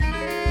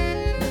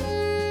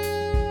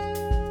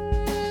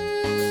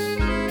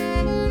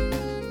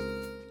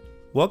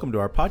Welcome to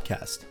our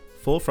podcast,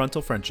 Full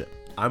Frontal Friendship.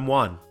 I'm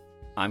Juan.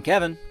 I'm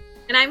Kevin.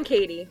 And I'm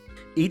Katie.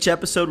 Each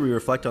episode, we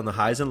reflect on the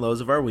highs and lows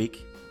of our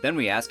week. Then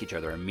we ask each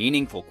other a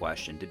meaningful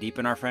question to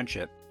deepen our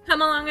friendship.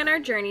 Come along on our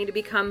journey to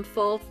become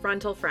full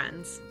frontal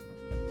friends.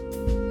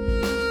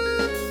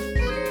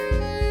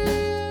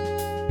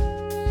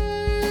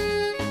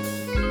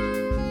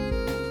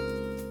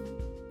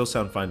 It'll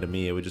sound fine to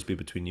me. It would just be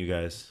between you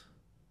guys.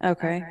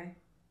 Okay.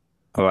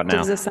 How about now?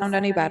 Does this sound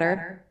any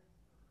better?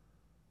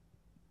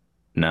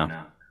 No.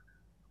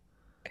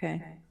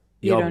 Okay.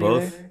 You don't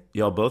either?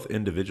 Y'all both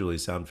individually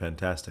sound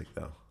fantastic,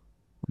 though.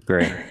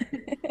 Great.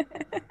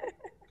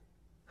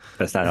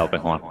 That's not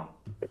helping, Juan.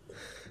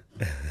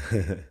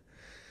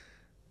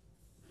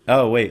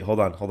 Oh, wait. Hold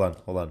on.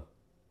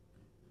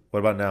 What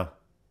about now?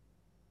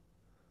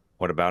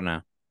 What about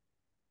now?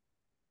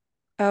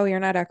 Oh, you're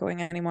not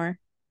echoing anymore.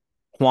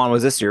 Juan,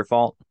 was this your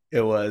fault?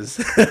 It was.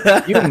 You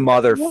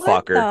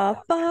motherfucker.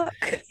 What the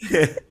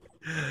fuck?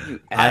 You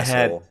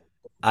asshole.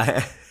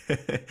 I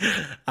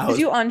Did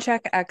you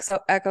uncheck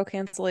echo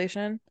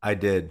cancellation? I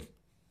did.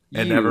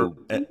 You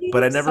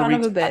But I never son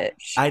of a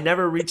bitch. I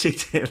never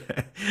rechecked it.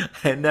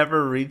 I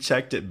never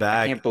rechecked it I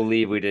back. can't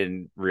believe we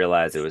didn't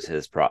realize it was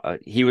his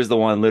he was the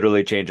one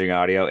literally changing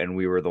audio, and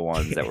we were the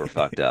ones that were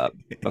fucked up.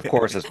 Of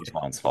course, this was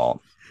Juan's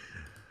fault.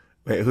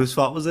 Wait, whose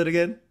fault was it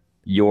again?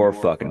 Your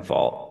fucking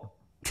fault.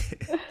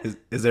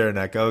 Is there an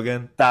echo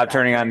again? Stop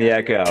turning on the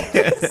echo.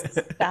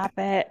 Stop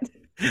it.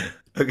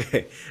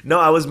 Okay. No,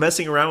 I was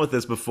messing around with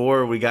this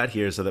before we got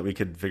here so that we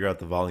could figure out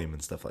the volume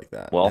and stuff like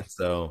that. Well, And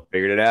so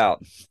figured it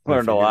out. we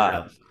Learned a figured it lot.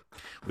 out.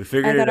 We I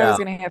figured thought it I was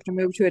out. going to have to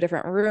move to a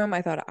different room.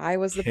 I thought I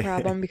was the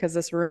problem because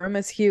this room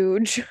is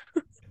huge.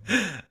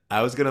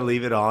 I was gonna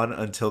leave it on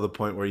until the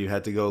point where you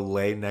had to go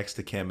lay next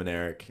to Cam and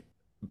Eric,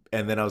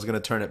 and then I was gonna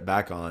turn it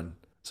back on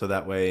so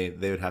that way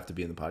they would have to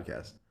be in the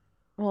podcast.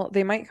 Well,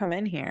 they might come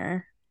in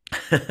here.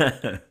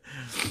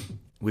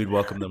 We'd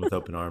welcome them with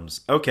open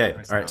arms. Okay.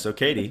 All right. So,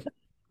 Katie, Do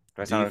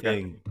I do sound you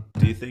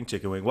okay? think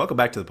Chicken Wing? Welcome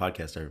back to the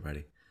podcast,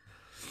 everybody.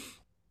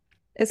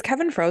 Is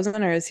Kevin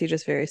frozen or is he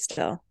just very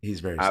still?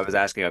 He's very. I was still.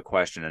 asking a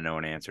question and no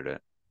one answered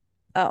it.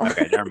 Oh.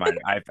 Okay, never mind.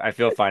 I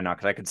feel fine now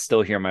because I could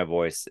still hear my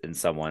voice in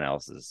someone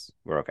else's.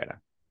 We're okay now.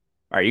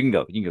 All right, you can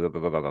go. You can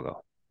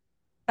go.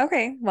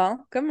 Okay.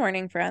 Well, good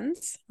morning,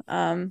 friends.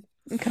 I'm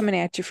coming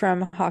at you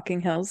from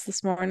Hocking Hills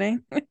this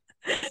morning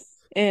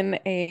in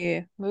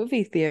a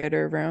movie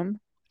theater room.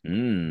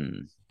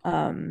 It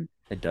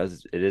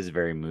is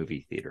very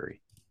movie theatery.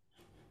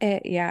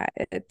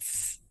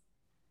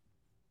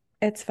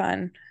 It's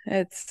fun.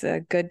 It's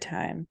a good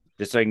time.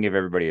 Just so I can give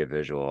everybody a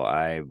visual,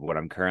 what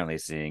I'm currently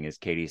seeing is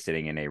Katie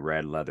sitting in a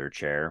red leather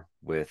chair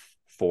with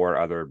 4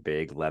 other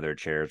big leather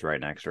chairs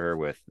right next to her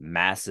with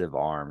massive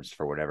arms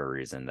for whatever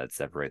reason that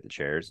separate the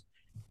chairs.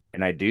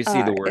 And I do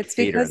see the word It's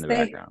theater in because the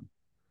background.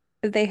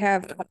 they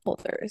have cup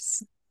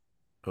holders.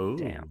 Oh.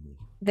 Damn.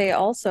 They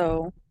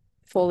also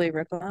fully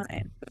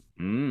recline.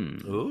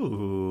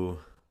 Ooh.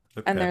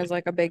 Okay. And there's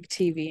like a big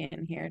TV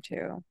in here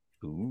too.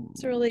 Ooh.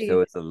 It's really- So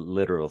it's a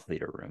literal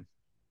theater room.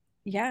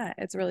 Yeah,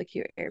 it's a really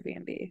cute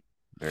Airbnb.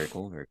 Very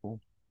cool. Very cool.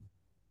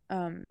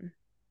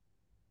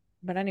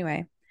 But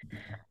anyway,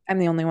 I'm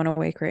the only one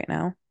awake right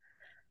now.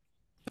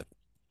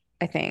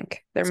 I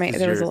think there 'cause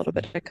was a you're- little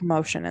bit of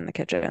commotion in the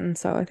kitchen,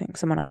 so I think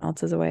someone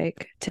else is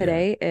awake.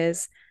 Today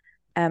is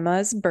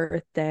Emma's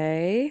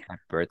birthday.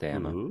 Happy birthday,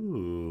 Emma.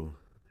 Ooh.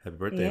 Happy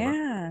birthday, Emma.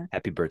 Yeah.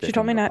 Happy birthday. She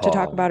told me from not to talk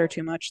Nepal. about her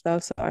too much though,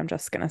 so I'm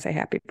just gonna say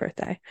happy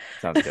birthday.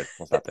 Sounds good.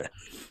 We'll stop there.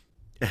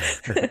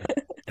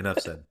 Enough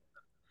said.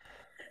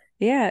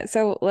 Yeah,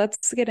 so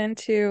let's get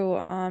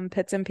into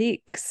pits and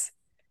peaks.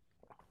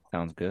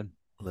 Sounds good.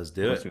 Let's Who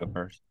do wants it. to go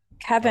first?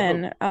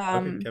 Kevin, Okay,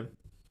 Kevin.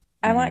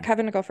 I want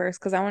Kevin to go first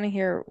because I want to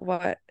hear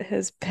what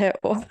his pit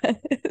was.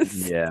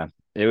 Yeah,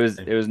 it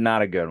was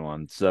not a good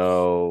one.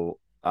 So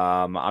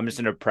I'm just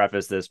gonna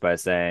preface this by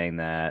saying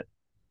that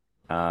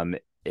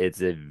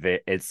it's a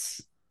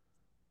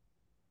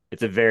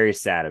very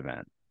sad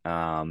event.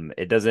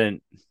 It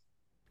didn't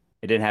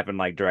happen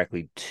like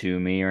directly to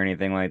me or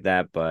anything like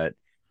that, but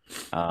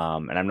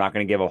and I'm not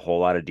gonna give a whole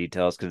lot of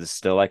details because it's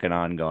still like an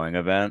ongoing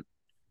event.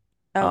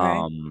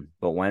 Okay.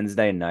 But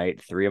Wednesday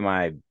night, 3 of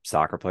my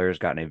soccer players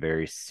got in a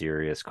very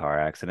serious car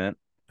accident.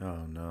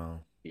 Oh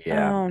no.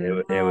 Yeah, Oh,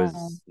 it no.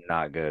 was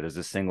not good. It was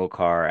a single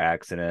car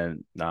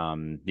accident.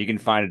 You can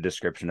find a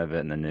description of it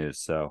in the news.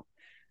 So,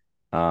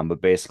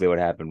 but basically what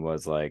happened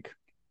was like,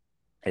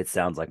 it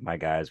sounds like my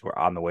guys were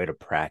on the way to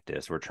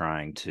practice. We're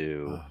trying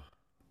to Oh.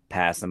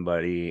 pass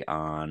somebody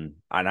on,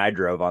 and I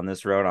drove on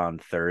this road on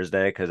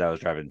Thursday because I was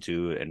driving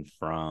to and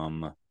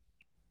from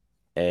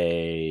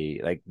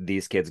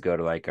these kids go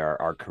to like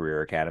our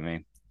career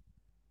academy.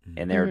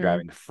 And they were Mhm.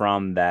 driving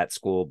from that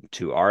school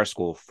to our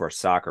school for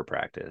soccer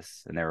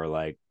practice. And they were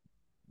like,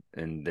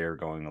 and they're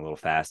going a little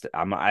fast.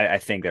 I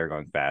think they're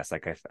going fast.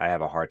 Like I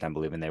have a hard time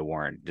believing they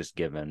weren't just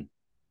given.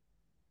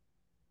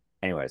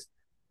 Anyways,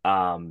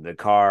 the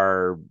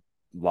car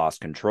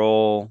lost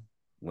control,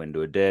 went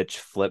into a ditch,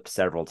 flipped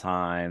several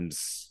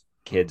times,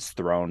 kids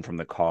thrown from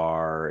the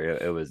car.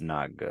 It was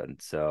not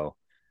good. So,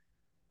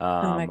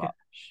 Oh my Um,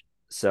 gosh.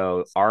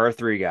 so our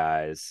three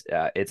guys,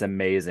 it's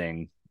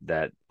amazing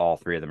that all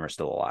three of them are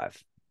still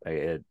alive.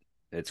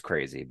 It's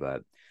crazy,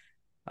 but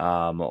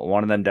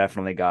one of them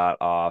definitely got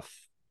off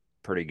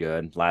pretty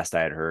good. Last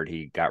I had heard,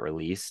 he got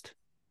released,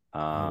 Oh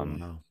um,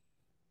 wow.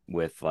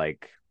 with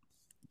like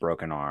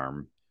broken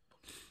arm,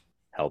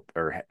 help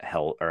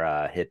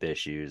or hip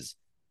issues,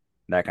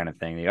 that kind of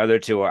thing. The other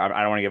two, I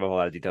don't want to give a whole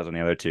lot of details on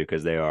the other two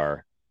because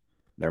they're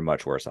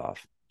much worse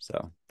off.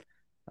 So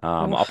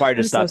Oh, I'll probably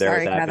just I'm so stop there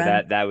with sorry, that. But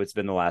Kevin. that was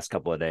been the last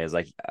couple of days.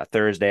 Like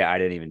Thursday, I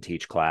didn't even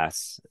teach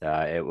class.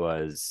 It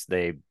was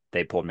they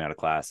pulled me out of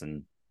class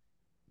and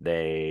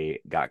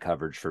they got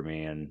coverage for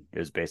me, and it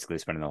was basically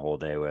spending the whole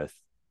day with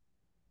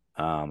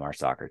our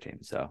soccer team.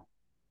 So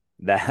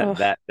that Oh,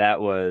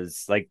 that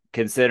was like,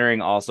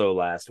 considering also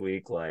last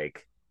week,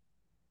 like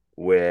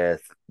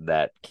with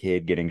that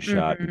kid getting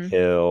shot and hmm.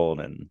 killed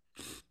and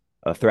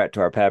a threat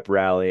to our pep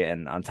rally,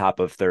 and on top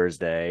of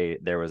Thursday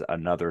there was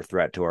another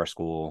threat to our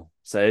school.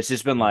 So it's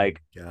just been Oh my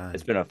like,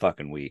 it's God. been a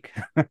fucking week.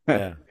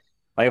 Yeah.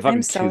 Like a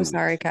I'm fucking so 2 weeks.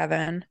 sorry,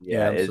 Kevin. Yeah,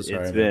 Yeah, I'm so it's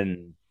sorry, man.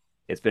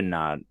 been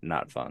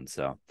not fun.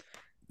 So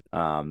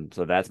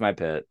so that's my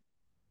pit.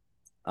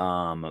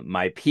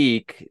 My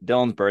peak,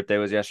 Dylan's birthday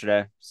was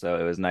yesterday, so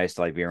it was nice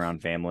to like be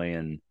around family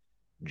and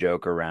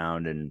joke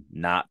around and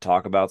not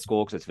talk about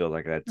school because it feels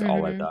like that's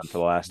all I've Hmm. done for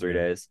the last three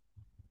Yeah. days.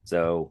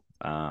 So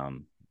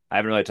I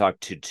haven't really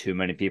talked to too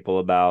many people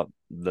about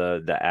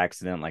the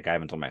accident. Like I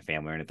haven't told my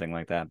family or anything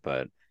like that,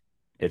 but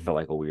it Mhm. felt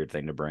like a weird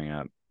thing to bring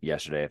up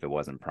yesterday if it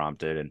wasn't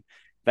prompted. And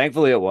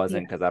thankfully it Yeah.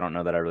 wasn't, because I don't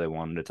know that I really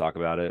wanted to talk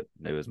about it.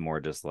 It was more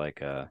just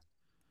like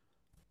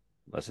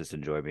let's just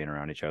enjoy being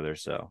around each other.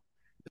 So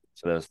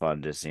that was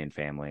fun, just seeing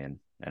family and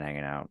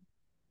hanging out.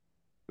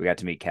 We got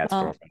to meet Kat's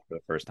Well, girlfriend for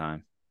the first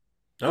time.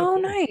 Oh, oh,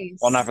 cool.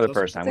 Well, not nice. for the That's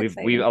first awesome. time. That's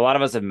We exciting. a lot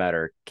of us have met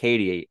her.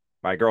 Katie,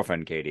 my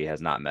girlfriend Katie,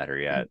 has not met her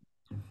Mm. yet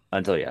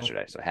until Oh,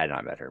 yesterday, so had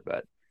not met her.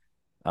 But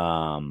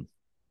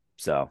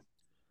so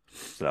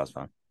so that was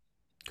fun.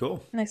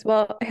 cool. Nice.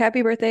 Well,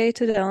 happy birthday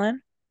to Dylan.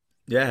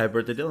 Yeah, happy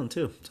birthday, Dylan,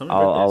 too. So many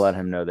I'll let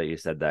birthdays. him know that you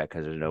said that,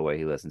 because there's no way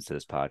he listens to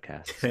this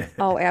podcast. So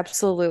Oh,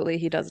 absolutely.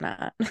 He does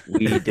not.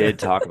 we did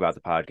talk about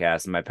the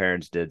podcast, and my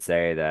parents did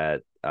say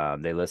that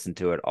they listened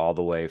to it all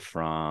the way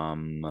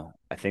from,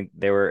 I think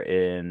they were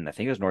in, I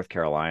think it was North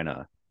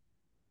Carolina,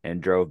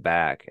 and drove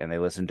back, and they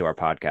listened to our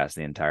podcast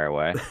the entire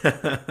way.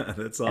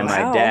 That's And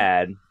my awesome. Wow.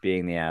 dad,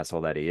 being the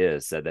asshole that he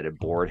is, said that it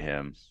bored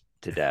him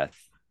to death.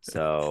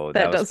 So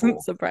that That was doesn't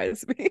cool.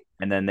 surprise me.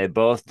 And then they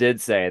both did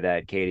say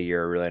that, Katie,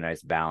 you're a really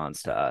nice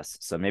balance to us.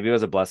 So maybe it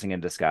was a blessing in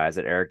disguise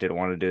that Eric didn't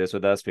want to do this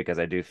with us, because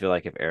I do feel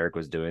like if Eric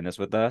was doing this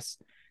with us,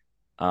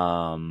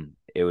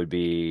 it would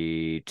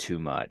be too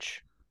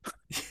much.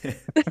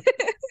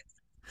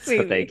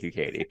 So thank Maybe. you,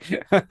 Katie.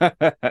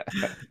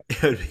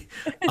 It would be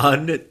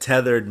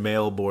untethered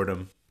male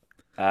boredom.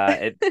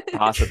 It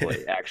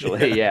possibly,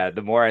 actually, Yeah. yeah.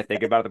 The more I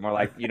think about it, the more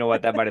like, you know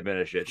what, that might have been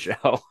a shit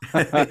show.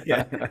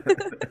 Yeah.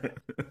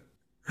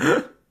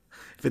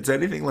 If it's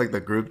anything like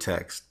the group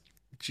text,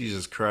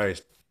 Jesus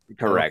Christ.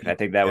 That'll Correct. I be,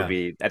 think that would yeah.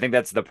 be, I think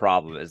that's the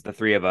problem, is the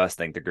three of us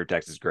think the group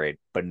text is great,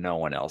 but no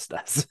one else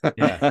does.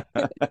 Yeah.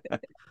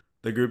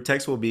 The group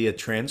text will be a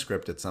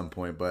transcript at some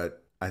point,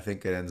 but I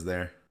think it ends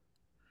there.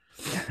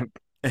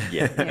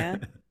 Yeah. Yeah.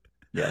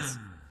 Yes.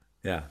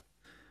 Yeah.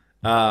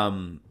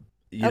 Um,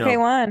 you Okay, know,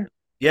 Juan.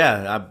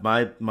 yeah,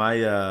 my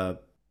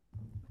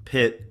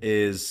pit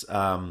is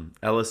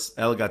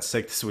Ella got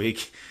sick this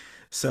week.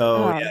 So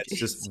Oh, yeah, it's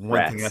just jeez.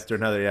 one thing Rats. after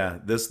another. Yeah.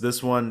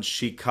 This one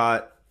she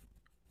caught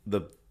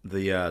the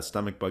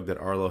stomach bug that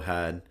Arlo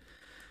had.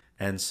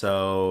 And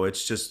so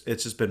it's just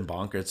been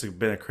bonkers. It's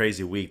been a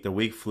crazy week. The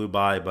week flew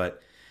by,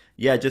 but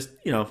yeah, just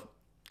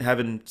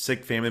having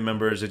sick family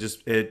members,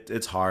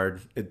 it's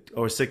hard.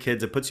 Or sick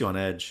kids, it puts you on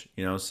edge.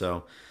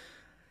 So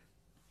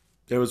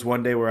there was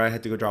one day where I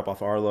had to go drop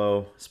off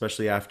Arlo,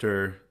 especially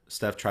after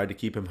Steph tried to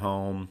keep him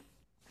home.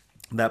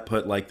 That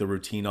put like the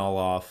routine all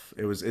off.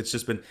 It's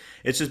just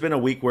been a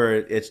week where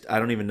it's I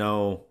don't even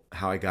know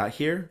how I got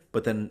here.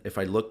 But then if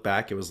I look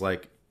back, it was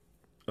like,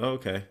 oh,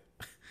 okay,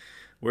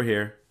 we're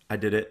here. I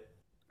did it.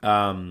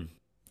 Um,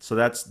 so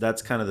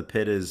that's kind of the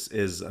pit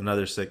is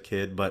another sick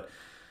kid, but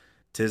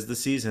 'tis the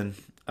season.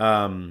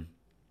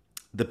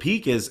 The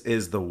peak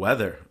is the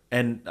weather,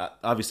 and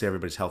obviously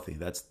everybody's healthy.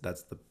 That's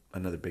the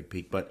another big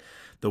peak, but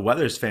the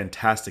weather's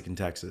fantastic in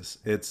Texas.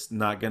 It's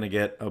not gonna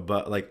get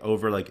above like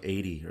over like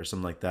 80 or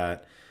something like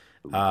that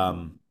Ooh,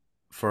 um,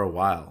 for a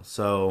while.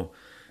 So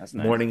that's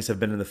nice. mornings have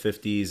been in the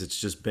 50s.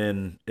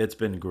 It's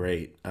been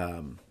great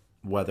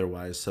weather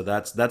wise. So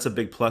that's a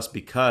big plus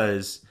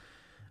because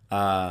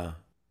uh,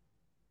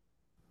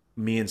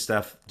 me and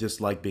Steph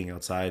just like being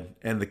outside,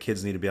 and the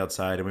kids need to be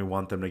outside, and we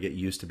want them to get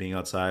used to being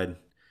outside.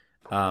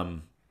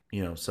 Um,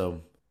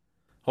 so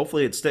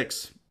hopefully it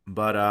sticks.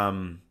 But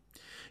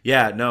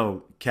yeah,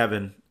 no,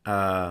 Kevin,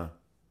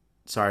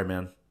 sorry,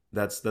 man.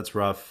 That's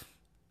rough.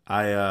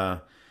 I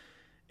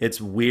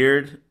It's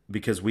weird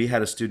because we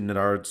had a student at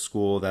our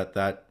school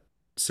that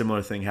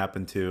similar thing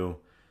happened to.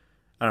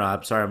 I don't know.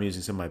 I'm sorry, I'm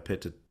using some of my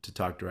pit to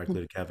talk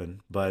directly to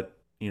Kevin, but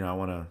I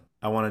want to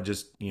I want to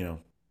just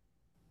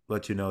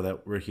let you know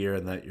that we're here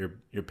and that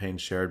your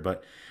pain's shared.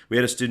 But we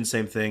had a student,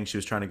 same thing. She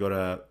was trying to go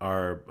to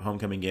our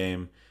homecoming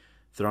game,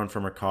 thrown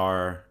from her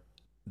car.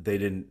 They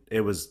didn't.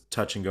 It was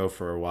touch and go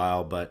for a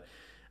while, but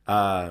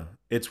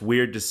it's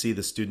weird to see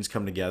the students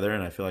come together,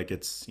 and I feel like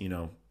it's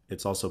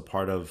also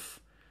part of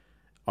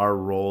our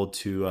role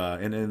to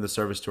and in the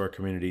service to our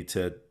community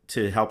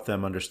to help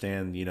them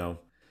understand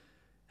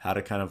how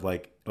to kind of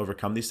like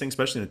overcome these things,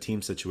 especially in a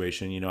team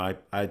situation.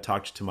 I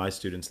talked to my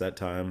students that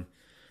time,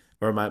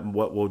 or my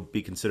what would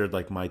be considered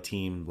like my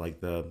team,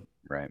 like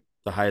Right.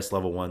 the highest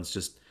level ones,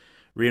 just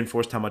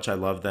reinforced how much I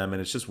love them.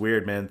 And it's just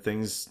weird, man.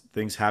 Things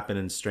happen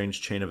in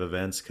strange chain of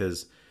events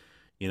because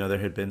there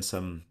had been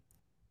some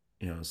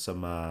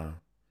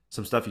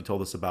stuff you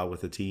told us about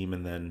with the team,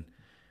 and then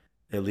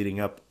it leading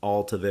up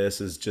all to this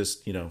is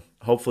just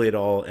hopefully it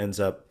all ends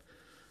up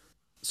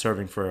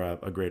serving for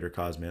a greater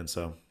cause, man.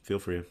 So feel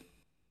free.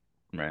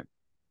 Right.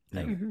 Yeah.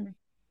 Thank you. Mhm.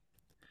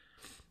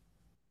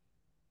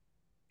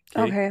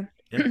 Katie? Okay.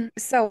 Yeah.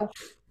 So,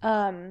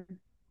 um,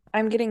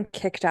 I'm getting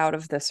kicked out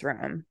of this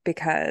room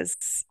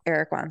because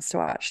Eric wants to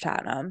watch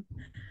Tottenham.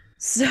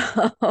 So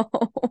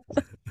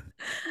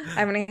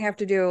I'm gonna have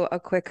to do a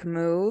quick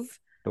move.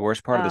 The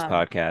worst part of this Um,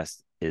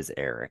 podcast is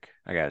Eric.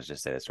 I gotta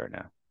just say this right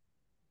now.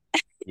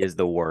 He is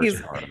the worst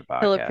he's part of the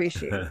he'll podcast.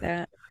 appreciate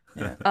that.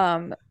 Yeah.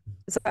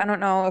 So I don't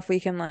know if we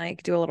can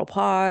like do a little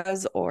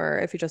pause or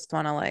if you just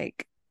want to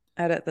like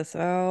edit this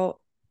out.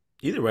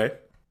 Either way,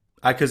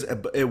 I because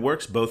it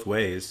works both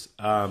ways.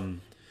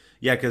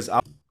 Yeah, because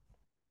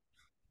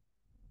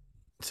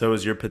so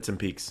is your pits and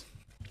peaks.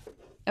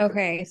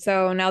 Okay,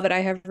 so now that I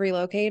have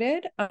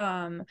relocated,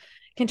 I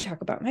can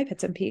talk about my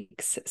pits and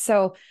peaks.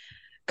 So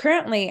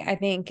currently, I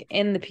think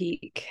in the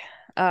peak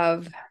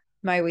of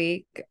my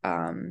week,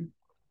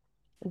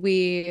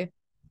 we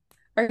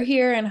are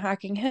here in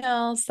Hocking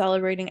Hills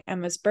celebrating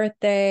Emma's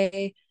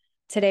birthday.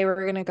 Today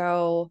we're gonna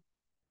go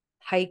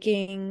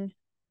hiking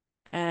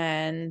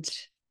and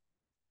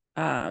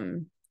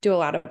do a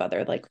lot of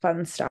other like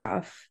fun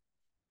stuff.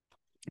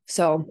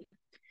 So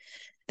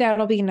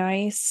that'll be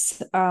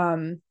nice.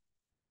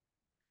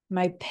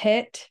 My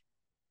pit,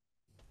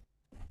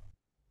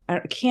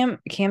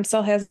 Cam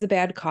still has the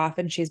bad cough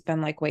and she's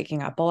been like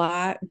waking up a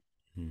lot.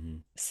 Hmm.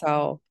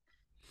 So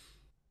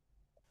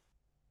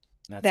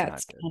That's not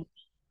that's good.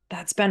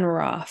 that's been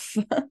rough.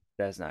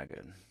 That's not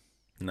good.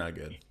 Not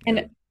good. Yeah.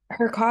 And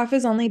her cough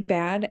is only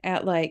bad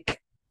at like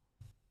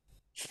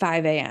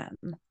 5 a.m.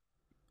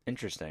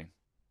 Interesting.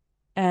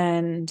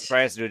 And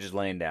Probably has to do it just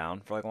laying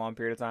down for like a long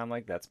period of time.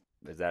 Like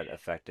is that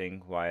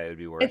affecting why it would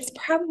be worse? it's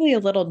probably a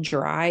little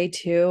dry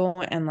too.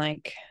 And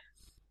like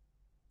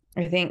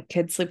I think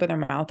kids sleep with their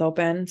mouth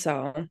open.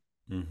 So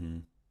Hmm.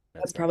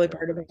 that's That's no probably joke.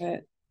 part of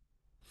it.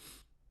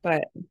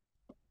 But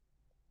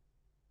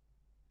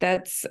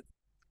that's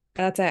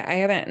that's it. I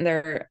haven't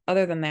there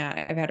other than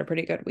that, I've had a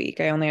pretty good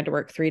week. I only had to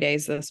work 3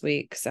 days this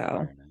week. So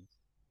Very nice.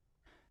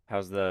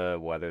 How's the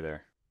weather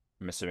there?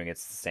 I'm assuming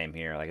it's the same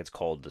here. Like it's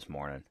cold this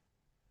morning.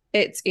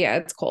 it's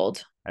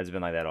cold. Has it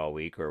been like that all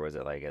week, or was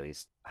it like at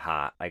least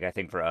hot? Like I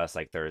think for us,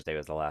 like Thursday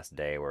was the last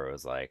day where it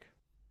was like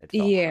it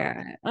felt hot.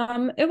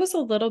 Yeah. It was a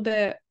little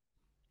bit,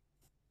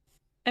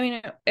 I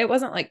mean, it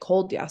wasn't like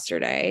cold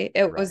yesterday.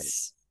 It Right.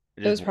 was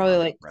It it is was probably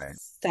warm, like right?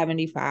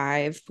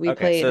 75. We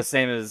Okay, so played,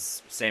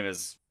 same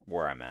as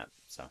where I'm at.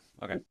 So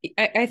okay.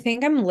 I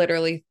think I'm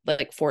literally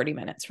like 40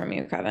 minutes from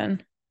you,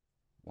 Kevin.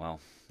 Well,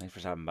 thanks for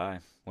stopping by.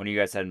 When are you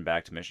guys heading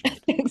back to Michigan?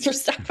 Thanks for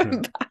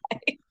stopping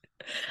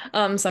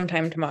by.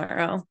 Sometime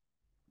tomorrow.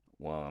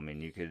 Well, I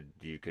mean, you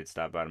could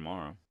stop by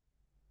tomorrow.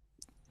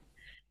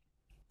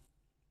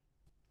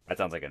 That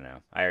sounds like a no.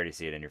 I already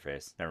see it in your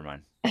face. Never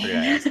mind. Figured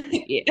I asked.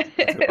 Yeah. Let's move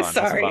on. Let's move on.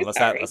 Sorry, Let's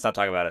sorry. not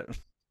talk about it.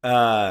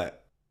 uh,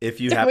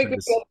 if you Don't make happen me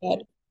to feel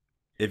bad.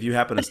 if you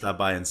happen to stop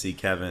by and see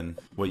Kevin,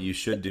 what you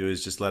should do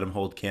is just let him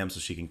hold Cam so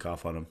she can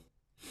cough on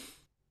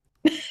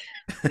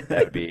That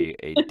would be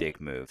a dick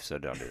move, so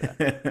don't do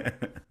that.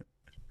 him.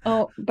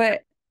 Oh,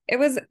 but it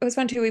was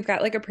fun too. We've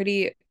got like a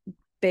pretty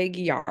big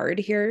yard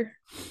here.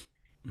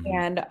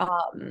 Mhm.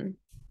 And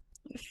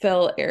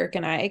Phil, Eric,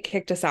 and I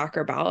kicked a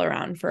soccer ball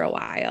around for a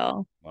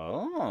while.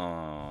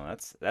 Oh,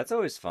 that's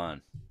always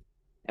fun.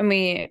 And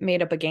we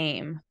made up a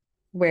game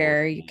What was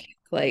where the you game? kick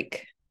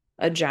like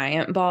a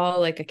giant ball,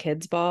 like a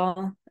kid's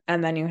ball,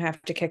 and then you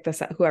have to kick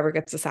whoever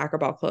gets the soccer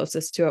ball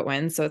closest to it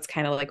wins. So it's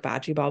kind of like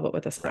bocce ball, but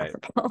with a Right. soccer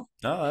ball.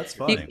 Oh, that's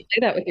You can funny. play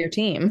that with your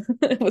team.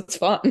 It was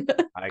fun.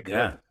 I could.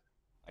 Yeah.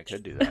 I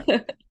could do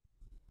that.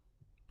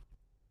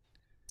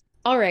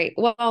 All right.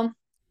 Well,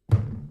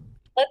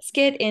 let's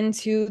get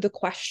into the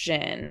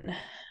question.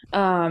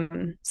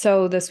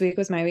 So this week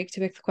was my week to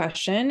pick the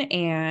question,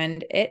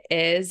 and it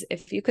is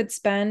if you could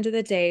spend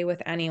the day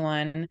with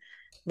anyone,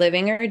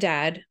 living or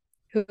dead,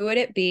 who would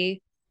it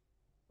be?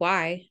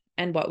 Why?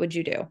 And what would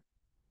you do?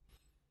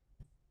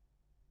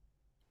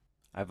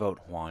 I vote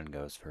Juan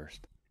goes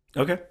first.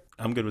 Okay,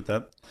 I'm good with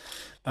that.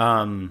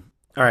 All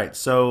right,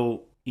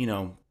 so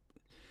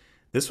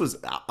this was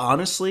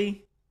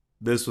honestly,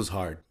 this was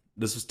hard.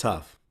 This was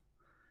tough.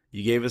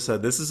 You gave us a.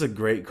 This is a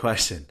great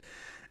question,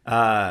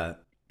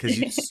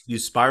 Because you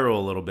spiral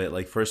a little bit.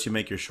 Like first you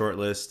make your short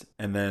list,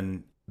 and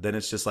then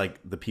it's just like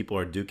the people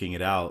are duking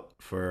it out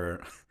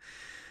for.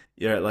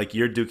 Yeah, like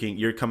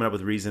you're coming up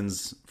with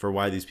reasons for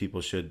why these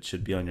people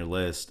should be on your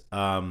list.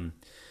 I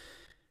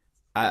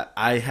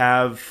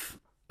have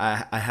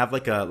I have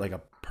like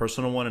a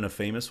personal one and a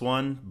famous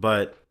one,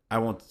 but I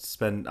won't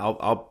spend.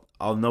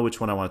 I'll know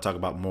which one I want to talk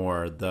about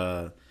more.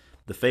 The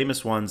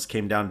famous ones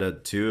came down to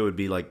two. It would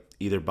be like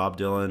either Bob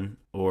Dylan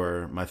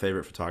or my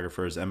favorite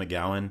photographer is Emma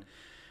Gowan.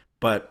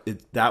 But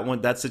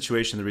that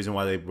situation, the reason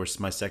why they were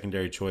my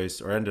secondary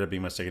choice or ended up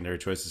being my secondary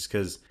choice is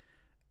because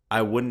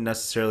I wouldn't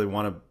necessarily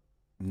want to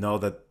know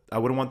that I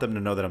wouldn't want them to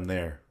know that I'm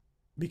there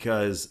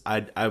because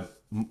I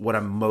what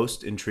I'm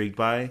most intrigued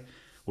by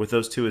with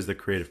those two is the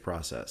creative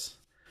process.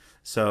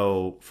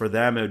 So for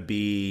them, it would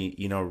be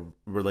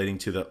relating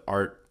to the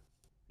art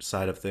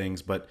side of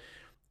things, but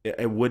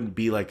it wouldn't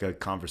be like a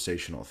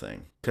conversational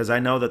thing because I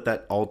know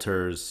that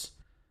alters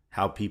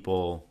how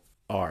people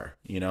are,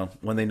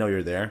 when they know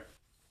you're there.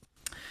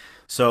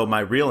 So my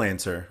real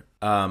answer,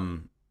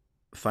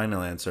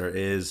 final answer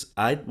is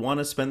I'd want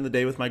to spend the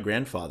day with my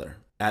grandfather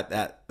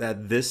at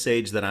this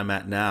age that I'm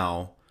at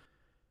now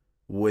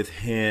with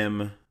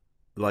him,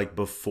 like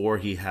before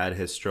he had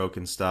his stroke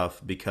and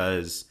stuff,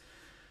 because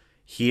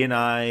he and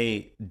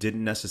I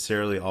didn't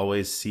necessarily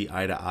always see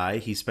eye to eye.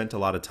 He spent a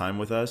lot of time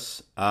with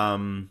us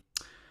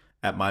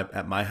at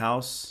my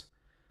house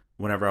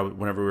whenever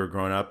we were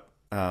growing up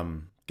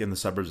in the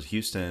suburbs of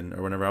Houston,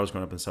 or whenever I was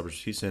growing up in the suburbs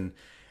of Houston,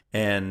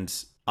 and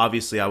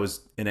obviously I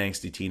was an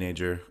angsty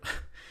teenager,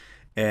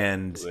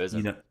 and Who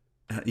isn't?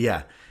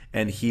 yeah,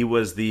 and he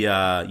was the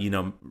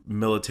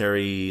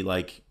military,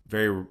 like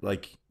very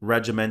like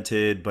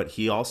regimented, but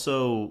he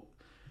also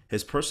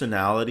his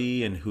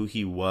personality and who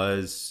he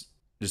was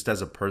just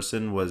as a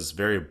person was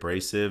very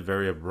abrasive,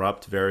 very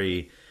abrupt,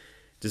 very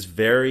just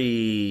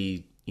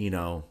very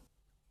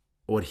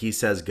what he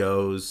says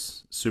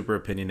goes, super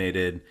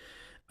opinionated.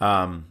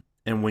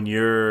 And when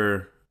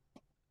you're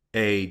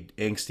a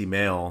angsty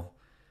male,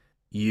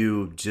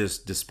 you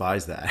just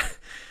despise that.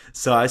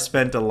 So I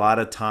spent a lot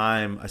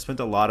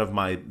of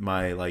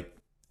my like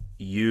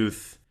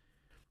youth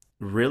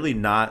really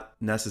not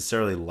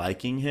necessarily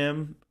liking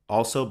him.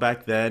 Also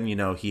back then,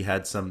 he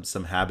had some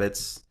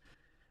habits.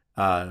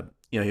 Uh,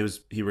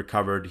 he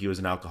recovered. He was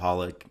an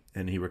alcoholic,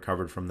 and he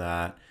recovered from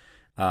that.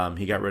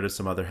 He got rid of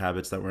some other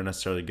habits that weren't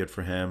necessarily good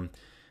for him.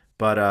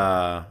 But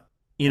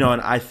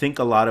and I think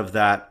a lot of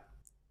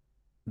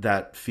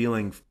that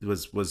feeling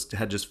was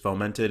had just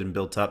fomented and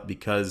built up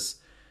because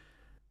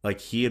like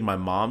he and my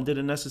mom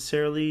didn't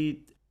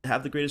necessarily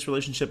have the greatest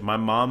relationship. My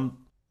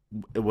mom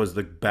was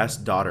the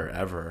best daughter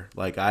ever.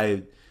 Like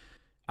I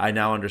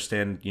now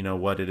understand,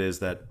 what it is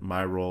that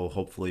my role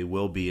hopefully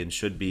will be and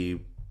should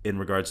be in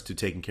regards to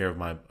taking care of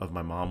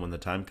my mom when the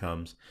time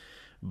comes.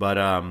 But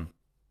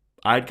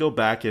I'd go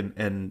back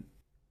and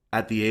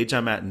at the age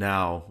I'm at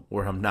now,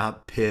 where I'm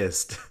not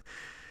pissed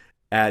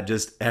at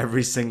just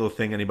every single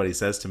thing anybody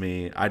says to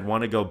me, I'd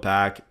want to go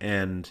back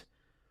and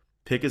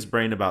pick his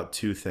brain about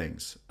two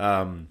things.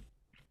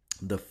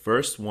 The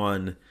first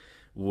one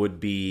would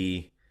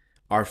be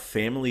our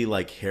family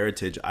like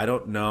heritage. I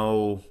don't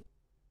know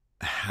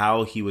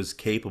how he was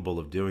capable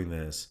of doing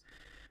this,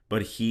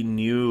 but he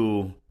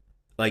knew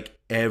like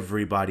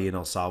everybody in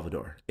El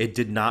Salvador. It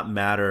did not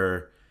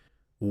matter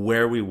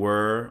where we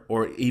were,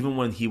 or even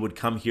when he would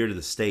come here to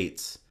the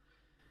States,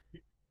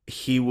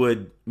 he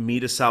would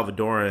meet a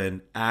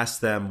Salvadoran, ask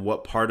them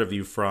what part of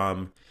you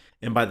from,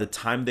 and by the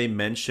time they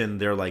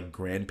mentioned their like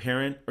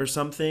grandparent or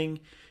something,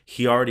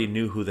 he already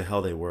knew who the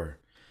hell they were.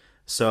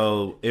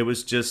 So it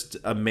was just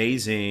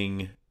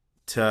amazing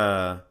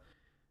to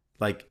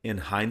like in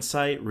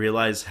hindsight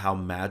realize how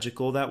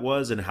magical that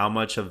was and how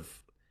much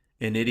of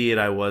an idiot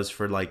I was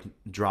for like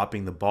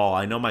dropping the ball.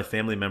 I know my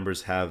family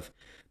members have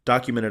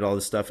documented all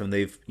this stuff, and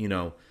they've,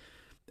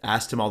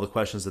 asked him all the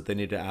questions that they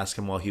needed to ask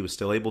him while he was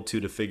still able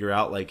to figure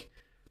out like,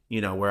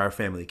 where our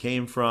family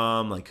came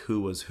from, like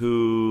who was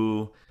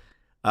who.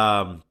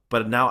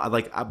 But now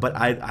but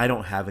I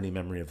don't have any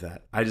memory of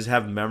that. I just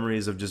have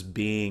memories of just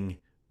being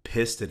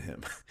pissed at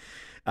him.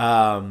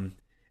 um,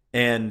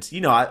 and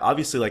I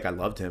obviously like I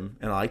loved him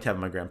and I liked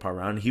having my grandpa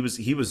around. He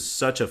was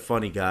such a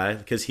funny guy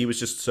because he was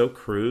just so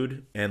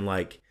crude and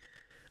like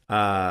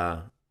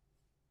uh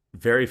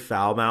very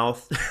foul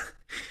mouthed.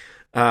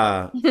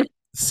 uh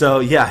so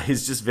yeah,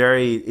 he's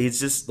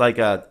just like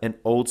an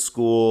old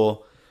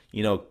school,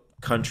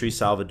 country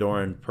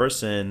Salvadoran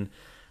person,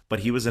 but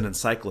he was an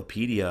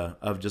encyclopedia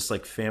of just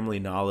like family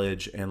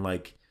knowledge and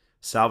like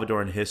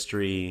Salvadoran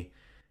history.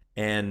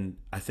 And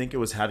I think it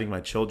was having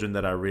my children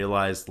that I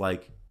realized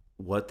like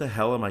what the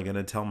hell am I going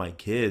to tell my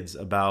kids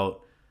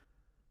about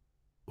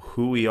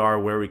who we are,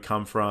 where we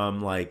come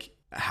from, like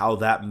how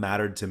that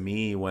mattered to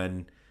me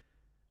when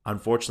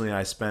unfortunately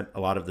I spent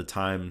a lot of the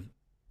time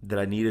that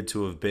I needed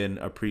to have been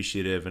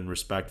appreciative and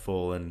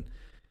respectful and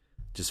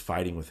just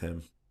fighting with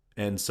him.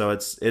 And so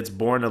it's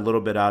born a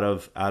little bit out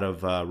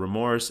of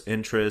remorse,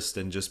 interest,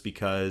 and just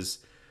because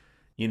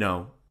you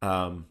know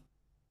um,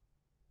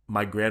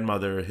 my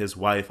grandmother, his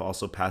wife,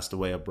 also passed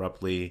away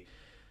abruptly.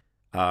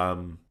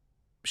 Um,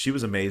 she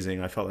was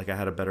amazing. I felt like I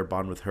had a better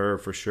bond with her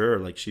for sure.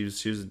 Like she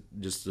was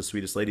just the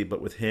sweetest lady.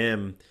 But with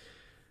him,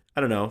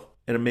 I don't know.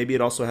 And maybe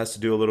it also has to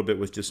do a little bit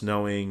with just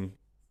knowing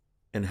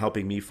and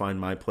helping me find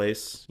my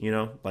place.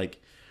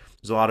 Like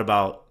there's a lot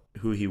about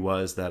who he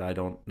was that I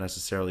don't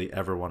necessarily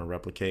ever want to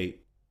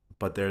replicate.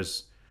 But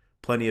there's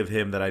plenty of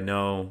him that I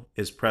know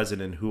is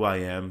present in who I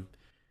am,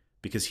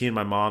 because he and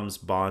my mom's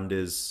bond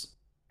is,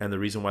 and the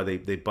reason why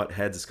they butt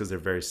heads is because they're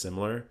very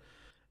similar,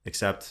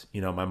 except,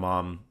 my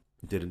mom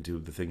didn't do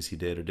the things he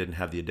did or didn't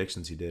have the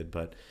addictions he did.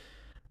 But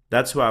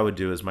that's who I would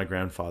do as my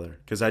grandfather,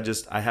 because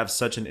I have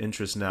such an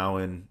interest now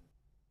in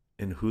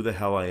who the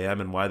hell I am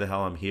and why the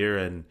hell I'm here,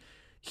 and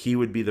he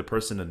would be the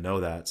person to know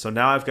that. So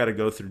now I've got to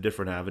go through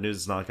different avenues.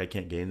 It's not like I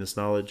can't gain this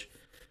knowledge,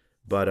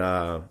 but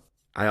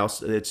I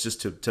also, it's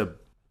just to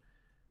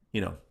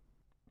you know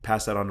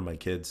pass that on to my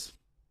kids.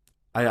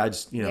 I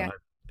just, Yeah.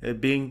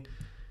 being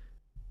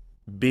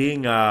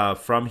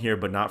from here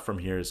but not from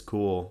here is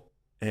cool.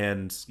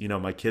 And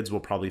my kids will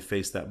probably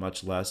face that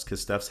much less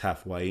because Steph's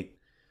half white.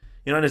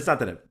 And it's not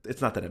that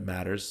it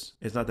matters.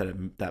 It's not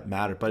that that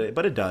matter, but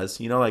it does.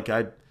 Like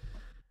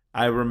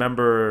I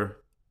remember,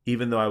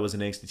 even though I was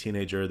an angsty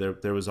teenager,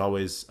 there was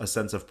always a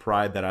sense of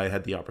pride that I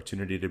had the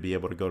opportunity to be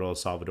able to go to El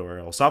Salvador.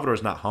 El Salvador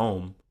is not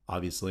home,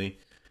 obviously,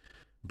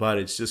 but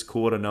it's just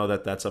cool to know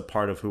that that's a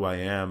part of who I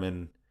am.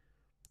 And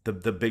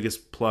the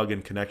biggest plug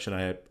and connection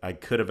I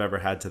could have ever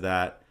had to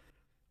that,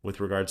 with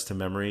regards to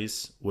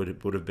memories, would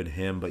have been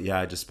him. But yeah,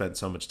 I just spent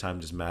so much time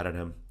just mad at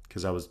him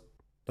because I was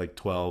like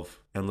 12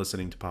 and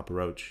listening to Papa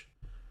Roach.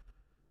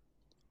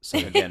 So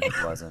Again,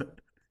 who wasn't?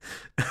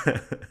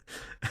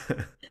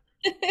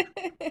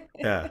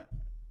 yeah,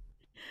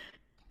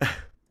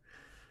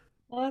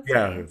 Well, that's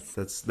yeah, nice.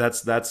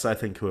 that's I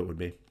think who it would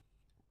be.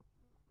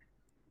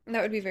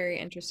 That would be very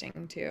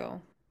interesting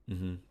too.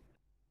 Hmm.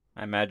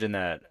 I imagine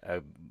that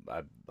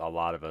a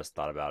lot of us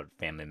thought about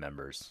family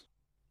members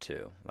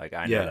too. Like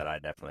I know Yeah, that I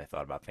definitely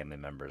thought about family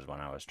members when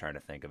I was trying to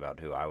think about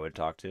who I would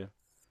talk to.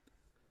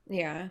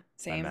 Yeah,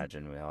 I same.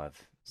 imagine we all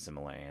have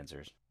similar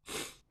answers.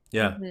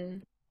 yeah.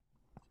 Hmm.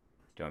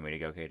 Do you want me to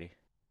go, Katie?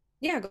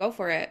 Yeah, go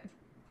for it.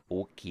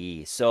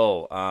 Okay.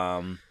 So,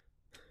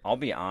 I'll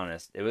be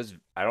honest.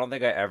 I don't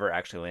think I ever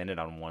actually landed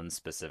on one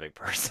specific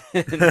person.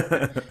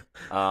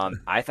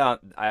 I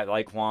thought I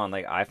like Juan,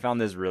 like I found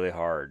this really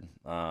hard.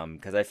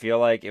 Because I feel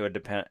like it would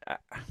depend. I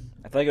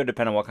feel like it would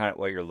depend on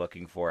what you're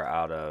looking for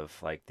out of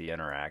like the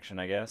interaction,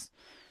 I guess.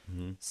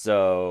 Hmm.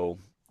 So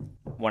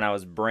when I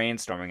was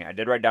brainstorming, I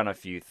did write down a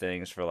few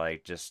things for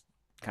like just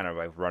kind of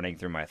like running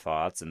through my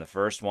thoughts. And the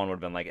first one would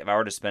have been like if I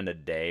were to spend a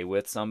day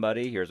with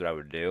somebody, here's what I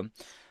would do.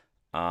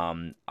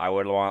 I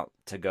would want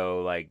to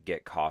go like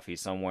get coffee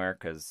somewhere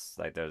because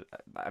like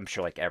I'm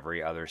sure like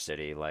every other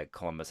city, like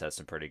Columbus has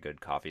some pretty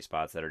good coffee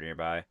spots that are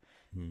nearby.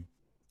 Hmm.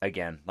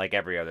 Again, like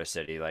every other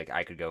city, like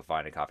I could go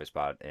find a coffee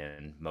spot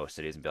in most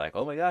cities and be like,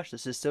 oh my gosh,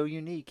 this is so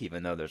unique,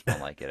 even though there's one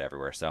like it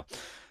everywhere. So,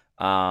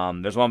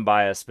 there's one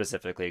by us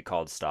specifically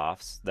called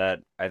Stoff's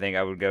that I think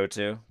I would go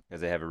to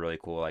because they have a really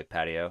cool like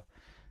patio.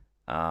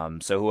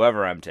 So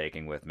whoever I'm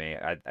taking with me,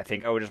 I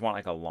think I would just want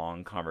like a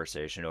long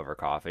conversation over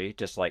coffee,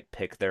 just like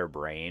pick their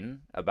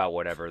brain about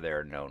whatever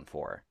they're known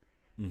for,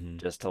 Hmm.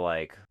 just to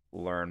like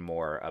learn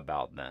more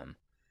about them.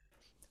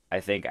 I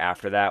think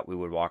after that we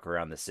would walk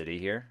around the city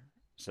here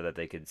so that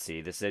they could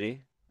see the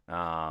city.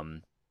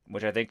 Um,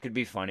 which I think could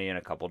be funny in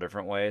a couple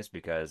different ways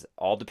because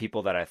all the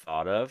people that I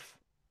thought of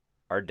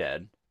are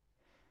dead.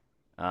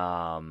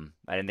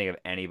 I didn't think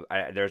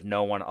of there's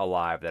no one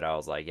alive that I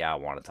was like, yeah, I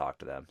want to talk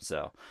to them.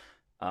 So,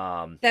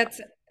 um,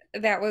 That's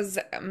that was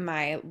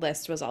my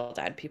list was all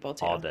dead people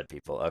all too. dead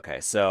people. Okay,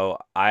 so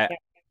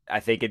I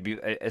think it'd be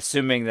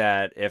assuming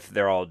that if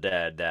they're all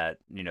dead, that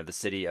the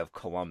city of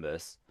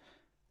Columbus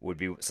would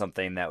be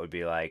something that would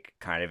be like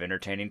kind of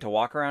entertaining to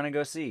walk around and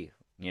go see.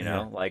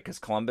 Yeah. Like because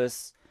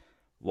Columbus,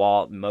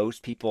 while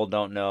most people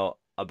don't know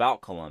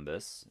about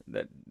Columbus,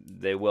 that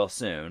they will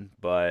soon,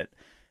 but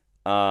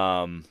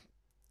um,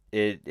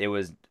 it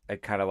was a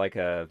kind of like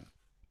a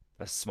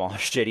small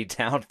shitty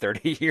town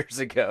 30 years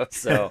ago.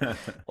 So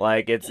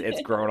like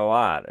it's grown a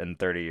lot in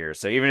 30 years.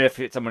 So even if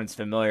someone's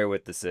familiar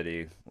with the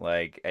city,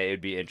 like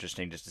it'd be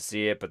interesting just to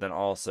see it, but then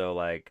also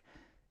like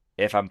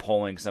if I'm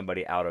pulling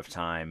somebody out of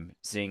time,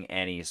 seeing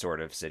any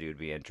sort of city would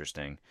be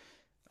interesting.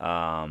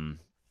 Um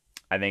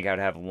I think I'd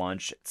have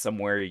lunch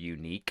somewhere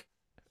unique.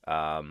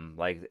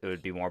 Like it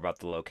would be more about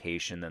the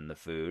location than the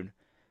food.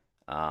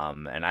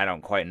 And I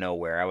don't quite know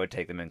where I would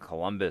take them in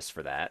Columbus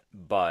for that,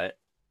 but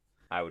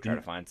I would try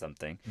to And find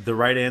something. the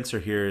right answer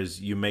here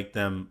is you make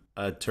them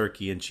a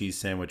turkey and cheese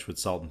sandwich with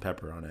salt and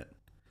pepper on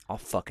I'll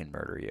fucking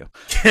murder you.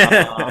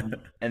 it.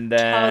 And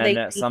How they then eat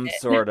it.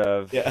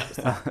 Yeah.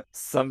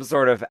 some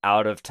sort of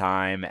out of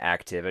time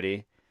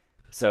activity.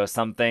 So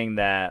something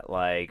that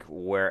like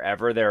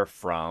wherever they're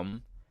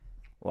from,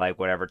 like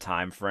whatever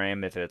time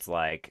frame, if it's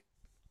like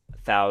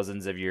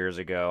thousands of years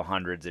ago,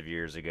 hundreds of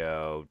years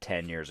ago,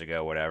 10 years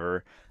ago,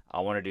 whatever,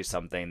 I want to do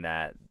something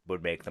that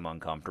would make them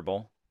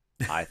uncomfortable.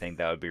 I think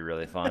that would be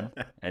really fun,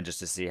 and just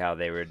to see how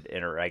they would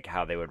interact,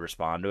 how they would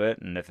respond to it,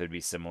 and if it'd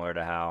be similar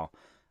to how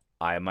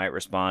I might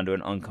respond to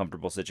an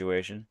uncomfortable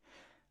situation.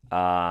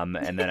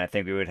 And then I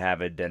think we would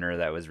have a dinner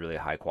that was really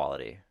high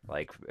quality.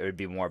 Like it would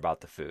be more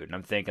about the food. And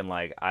I'm thinking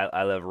like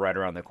I live right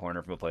around the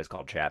corner from a place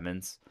called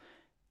Chapman's,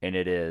 and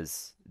it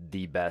is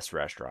the best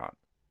restaurant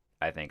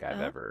I think I've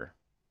Oh, ever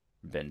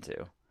been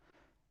to.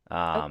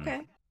 Um,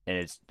 okay. and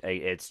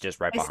it's just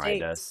right My behind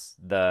steaks. us.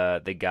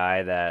 The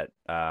guy that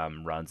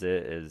runs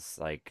it is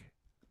like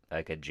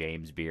a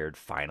James Beard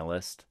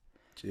finalist.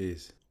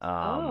 Jeez. Um,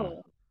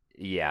 Oh.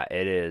 yeah,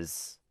 it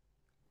is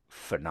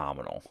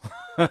phenomenal.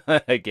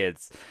 Like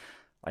it's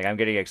like I'm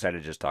getting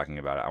excited just talking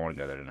about it. I want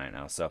to go there tonight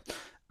now.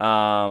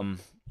 Um,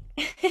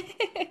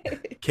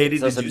 Katie,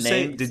 so did you some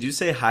say names. did you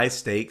say high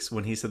stakes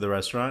when he said the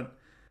restaurant?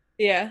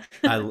 Yeah.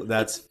 I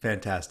that's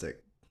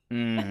fantastic.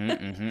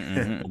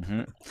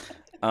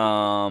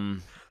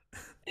 Um,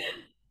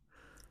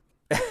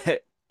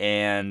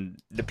 and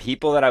the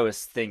people that I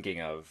was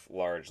thinking of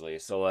largely.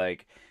 So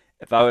like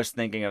if I was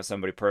thinking of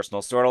somebody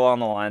personal, sort of along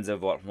the lines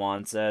of what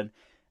Juan said,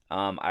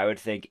 I would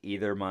think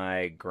either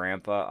my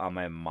grandpa on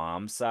my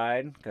mom's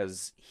side,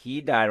 because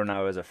he died when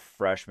I was a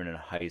freshman in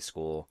high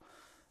school,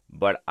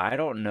 but I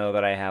don't know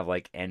that I have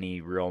like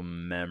any real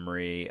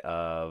memory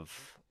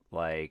of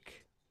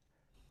like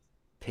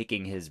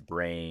picking his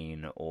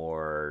brain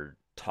or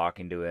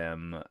talking to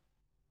him,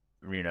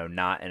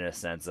 not in a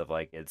sense of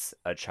like it's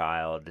a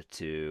child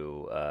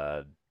to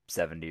a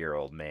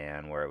 70-year-old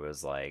man where it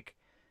was like,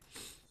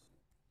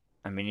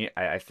 I mean,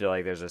 I feel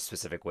like there's a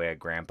specific way a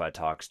grandpa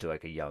talks to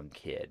like a young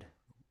kid,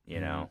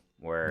 Hmm.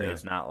 where Yeah.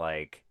 it's not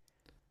like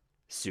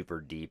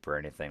super deep or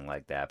anything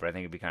like that. But I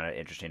think it'd be kind of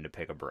interesting to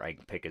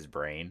pick his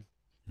brain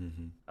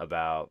Hmm.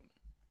 about,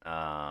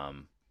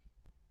 um,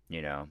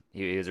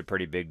 he was a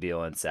pretty big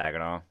deal in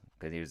Saginaw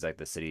because he was like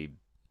the city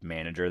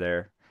manager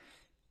there,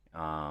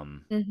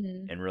 um,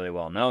 Hmm. and really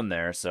well known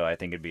there. So I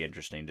think it'd be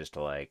interesting just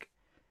to like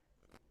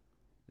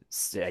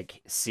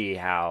see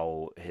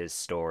how his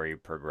story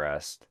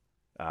progressed,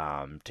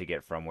 to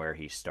get from where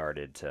he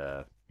started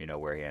to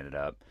where he ended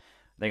up.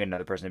 I think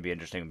another person that'd be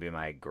interesting would be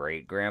my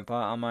great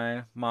grandpa on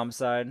my mom's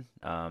side.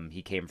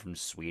 He came from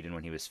Sweden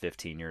when he was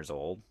 15 years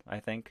old, I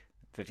think,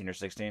 15 or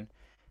 16.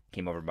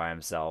 Came over by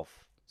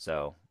himself,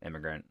 so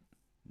immigrant,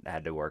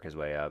 had to work his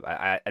way up.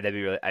 That'd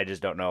be really. I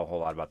just don't know a whole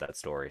lot about that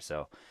story,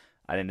 so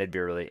I think that'd be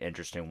a really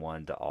interesting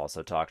one to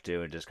also talk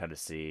to and just kind of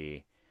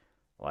see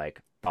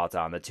like thoughts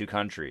on the two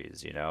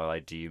countries,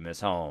 like do you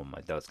miss home,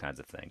 like those kinds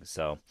of things.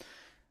 So,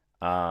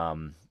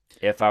 um,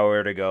 if I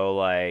were to go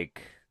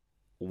like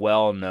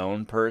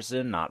well-known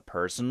person, not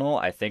personal,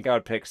 I think I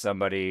would pick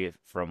somebody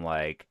from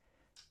like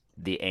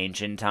the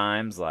ancient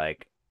times,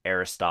 like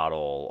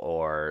Aristotle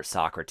or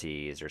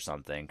Socrates or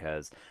something,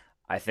 because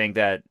I think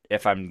that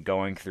if I'm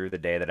going through the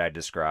day that I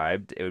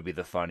described, it would be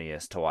the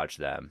funniest to watch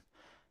them,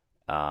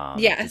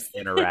 just Yes.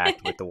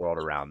 interact with the world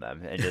around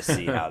them and just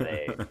see how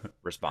they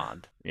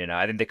respond.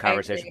 I think the I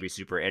conversation would agree. be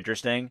super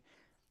interesting.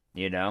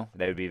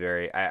 They would be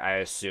very, I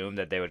assume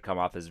that they would come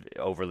off as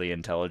overly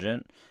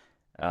intelligent.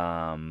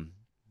 Um,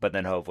 but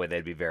then hopefully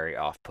they'd be very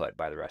off put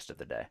by the rest of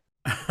the day.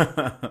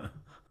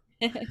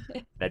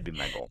 That'd be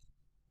my goal.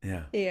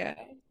 Yeah. Yeah.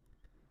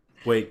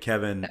 Wait,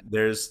 Kevin,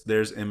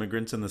 there's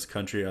immigrants in this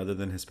country other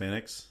than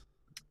Hispanics?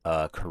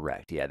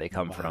 Correct. Yeah, they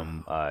come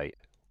from Wow.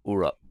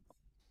 Europe.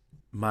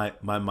 My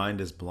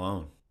mind is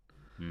blown.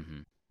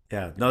 Hmm.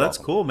 Yeah. You're No, that's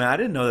welcome. cool, man. I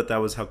didn't know that that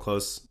was how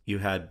close you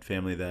had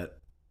family that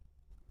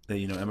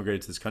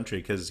immigrated to this country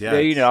because Yeah, yeah,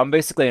 it's I'm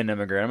basically an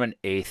immigrant. I'm an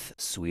eighth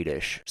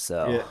Swedish,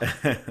 so.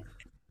 yeah.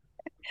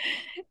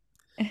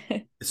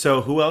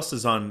 So who else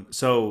is on?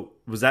 So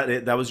was that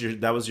it? That was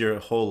your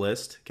whole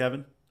list,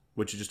 Kevin?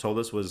 What you just told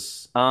us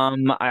was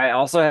I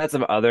also had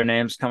some other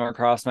names come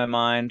across my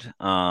mind.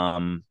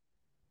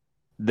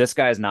 This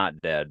guy's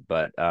not dead,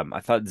 but I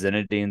thought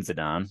Zinedine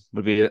Zidane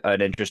would be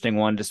an interesting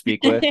one to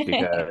speak with yeah.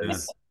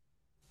 because,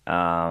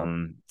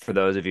 for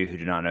those of you who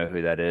do not know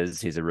who that is,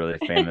 he's a really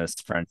famous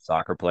French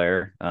soccer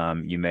player.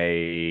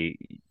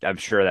 I'm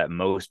sure that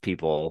most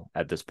people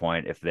at this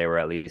point, if they were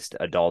at least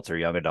adults or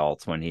young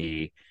adults, when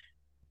he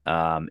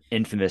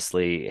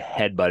infamously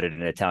headbutted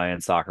an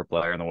Italian soccer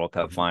player in the World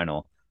Cup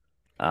final,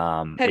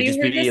 Have it'd you just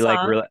heard the be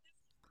like song? real.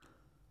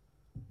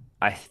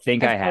 I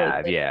think I I've probably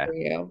have, played it yeah. for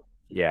you.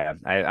 Yeah,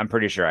 I'm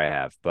pretty sure I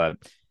have, but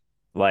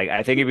like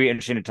I think it'd be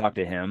interesting to talk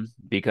to him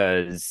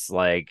because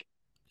like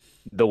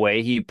the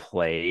way he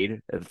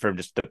played, from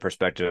just the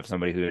perspective of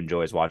somebody who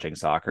enjoys watching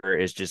soccer,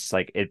 is just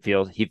like it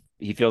feels he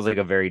feels like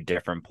a very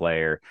different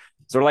player.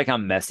 Sort of like how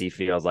Messi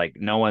feels. Like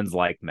no one's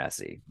like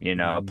Messi.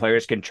 Hmm.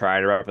 Players can try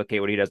to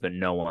replicate what he does, but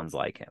no one's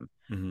like him.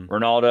 Hmm.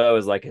 Ronaldo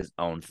is like his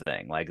own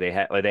thing. Like they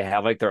have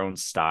like their own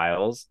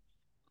styles,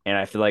 and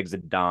I feel like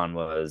Zidane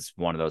was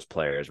one of those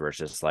players where it's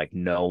just like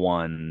no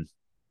one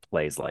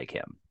plays like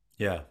him.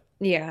 Yeah.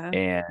 Yeah.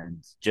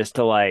 And just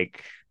to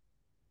like,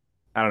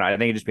 I don't know, I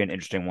think it'd just be an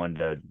interesting one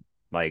to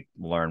like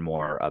learn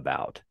more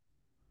about,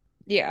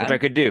 which Yeah. I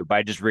could do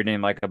by just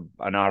reading like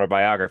an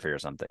autobiography or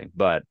something.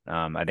 But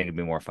I think it'd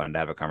be more fun to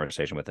have a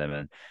conversation with him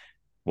and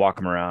walk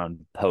him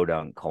around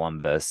Podunk,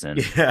 Columbus, and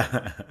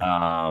Yeah.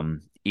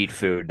 eat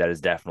food that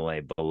is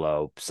definitely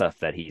below stuff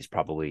that he's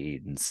probably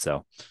eaten.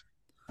 So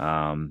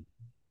um,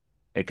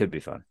 it could be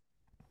fun.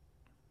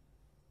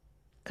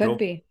 Could Cool.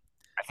 be.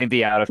 I think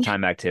the out of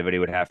time activity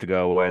would have to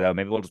go away though.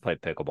 Maybe we'll just play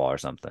pickleball or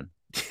something.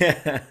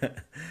 Yeah.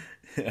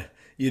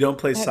 You don't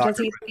play Does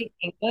soccer. he speak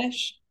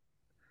English?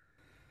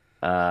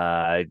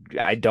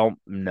 I don't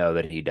know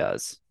that he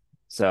does.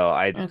 So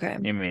Okay, I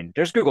mean,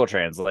 there's Google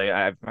Translate.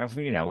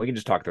 We can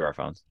just talk through our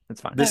phones.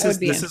 It's fine. that This would is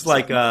be this is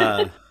like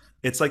interesting.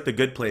 it's like the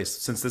good place.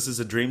 Since this is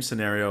a dream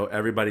scenario,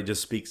 everybody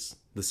just speaks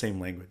the same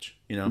language,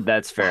 you know?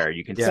 That's fair.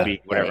 You can Yeah.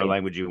 speak whatever Really?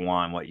 language you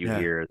want. What you Yeah.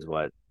 hear is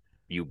what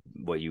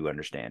you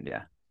understand.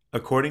 Yeah.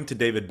 According to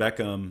David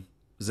Beckham,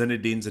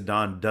 Zinedine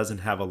Zidane doesn't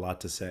have a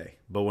lot to say,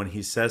 but when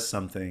he says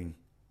something,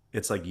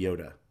 it's like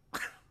Yoda.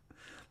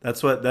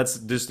 That's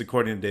just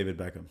according to David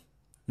Beckham.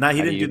 Not he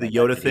How do didn't do you the know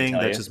that? Yoda Did he thing.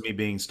 tell That's you? just me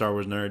being Star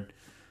Wars nerd.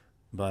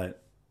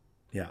 But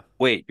yeah,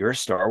 Wait, you're a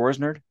Star Wars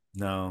nerd?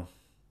 no,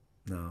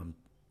 no,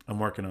 I'm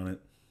working on it.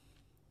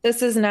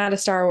 This is not a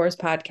Star Wars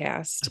I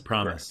podcast. Right.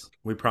 promise.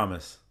 We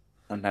promise.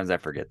 Sometimes I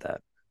forget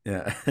that.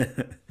 Yeah.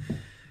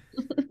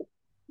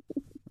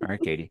 All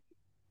right, Katie,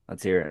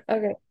 let's hear it.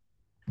 Okay.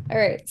 All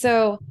right.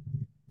 So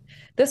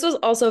this was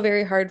also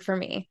very hard for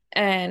me.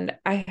 And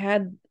I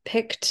had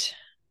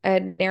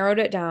narrowed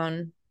it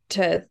down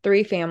to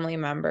three family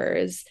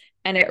members,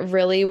 and it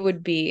really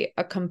would be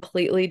a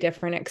completely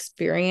different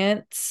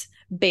experience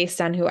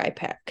based on who I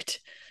picked.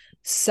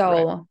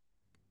 Right. So,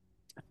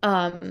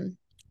 um,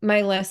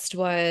 my list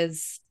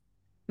was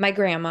my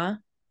grandma,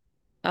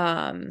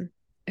 um,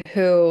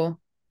 who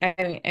I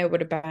mean, it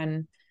would have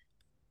been,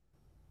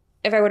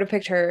 if I would have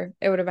picked her,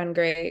 it would have been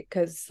great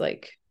because,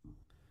 like,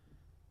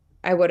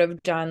 I would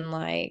have done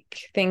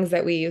like things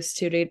that we used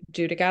to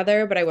do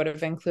together, but I would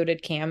have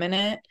included Cam in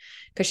it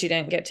because she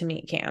didn't get to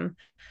meet Cam.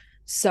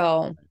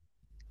 So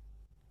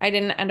I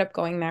didn't end up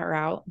going that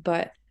route.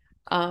 But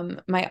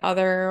my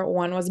other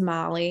one was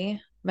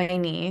Molly, my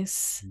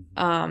niece.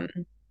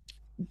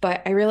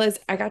 But I realized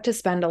I got to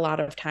spend a lot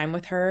of time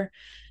with her.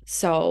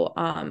 So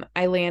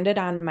I landed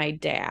on my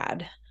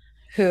dad,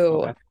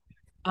 who Okay.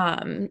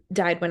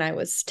 died when I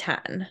was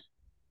 10.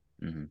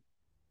 Hmm.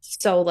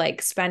 So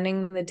like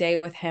spending the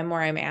day with him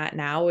where I'm at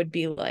now would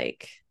be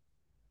like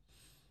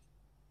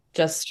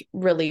just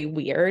really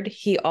weird.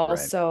 He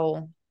Right.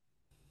 also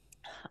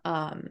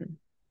um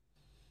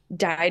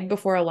died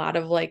before a lot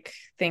of like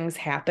things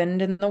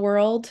happened in the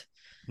world.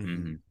 Hmm.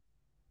 Hmm.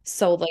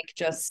 So like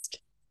just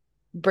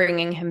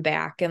bringing him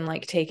back and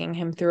like taking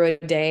him through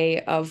a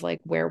day of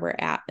like where we're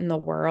at in the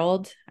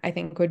world, I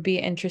think would be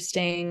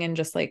interesting, and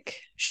just like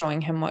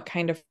showing him what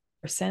kind of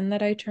person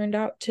that I turned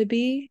out to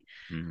be.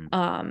 Hmm.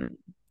 Um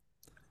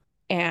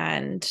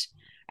and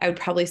I would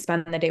probably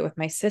spend the day with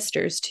my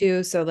sisters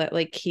too, so that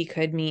like he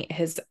could meet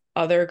his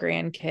other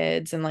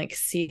grandkids and like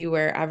see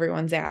where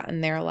everyone's at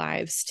in their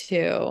lives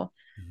too.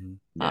 Hmm.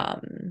 Yeah.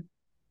 Um,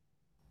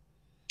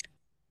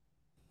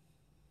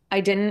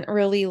 I didn't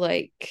really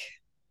like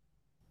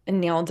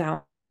nail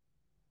down.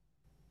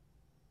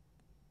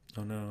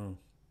 Oh no,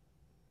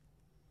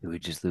 Did we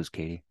just lose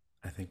Katie?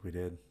 I think we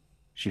did.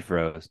 She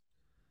froze.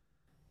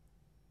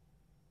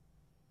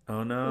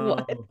 Oh no.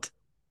 What?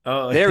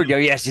 Oh, There we go.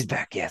 Yes, she's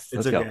back. Yes,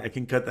 it's let's go. okay. I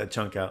can cut that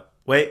chunk out.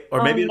 Wait, or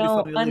Oh maybe it'll be no,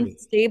 funny to leave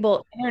it.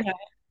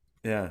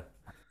 Yeah.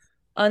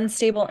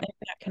 unstable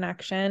internet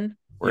connection.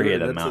 We're here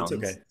in the That's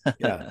okay. mountains.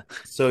 Yeah.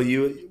 So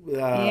you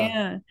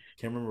Yeah.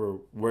 can't remember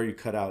where you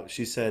cut out.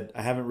 She said,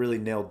 I haven't really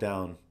nailed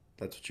down.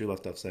 That's what you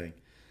left off saying.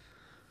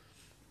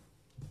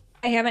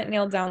 I haven't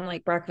nailed down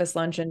like breakfast,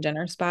 lunch, and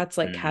dinner spots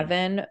like Hmm.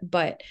 Kevin,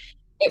 but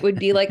it would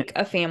be like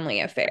a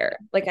family affair.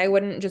 Like I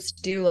wouldn't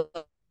just do.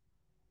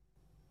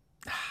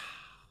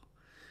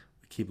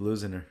 We keep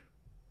losing her.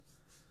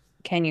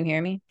 Can you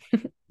hear me?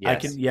 I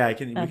can, Yes. yeah, I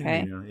can, we can hear Okay.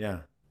 you now. Yeah.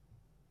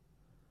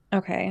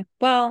 Okay.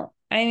 Well,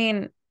 I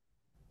mean,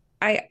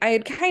 I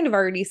had kind of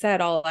already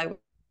said all I.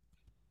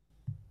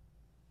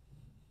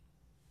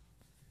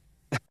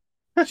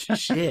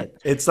 Shit.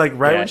 It's like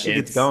right when Yeah, she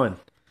gets it's going.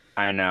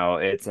 I know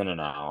it's in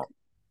and out.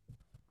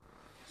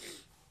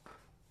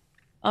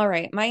 All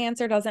right, my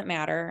answer doesn't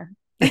matter.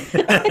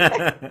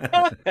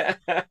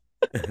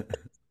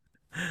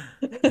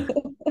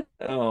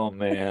 Oh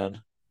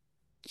man.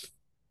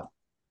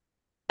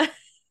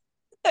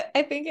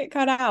 I think it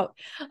cut out.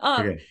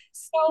 Okay.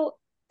 So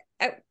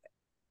I,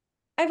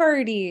 I've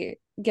already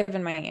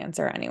given my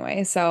answer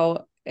anyway,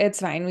 so it's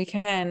fine. We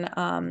can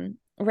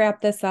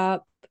wrap this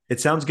up. It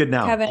sounds good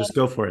now. Kevin, Just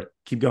go for it.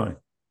 Keep going.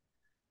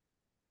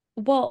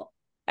 well,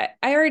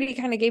 I already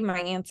kind of gave my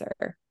answer.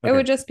 It Okay.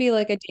 would just be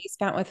like a day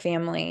spent with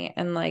family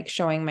and like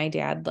showing my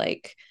dad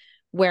like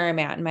where I'm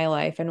at in my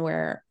life and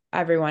where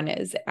everyone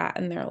is at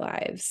in their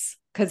lives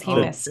because he Oh,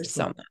 So missed okay,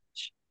 so cool.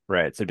 much.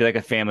 right. So it'd be like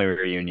a family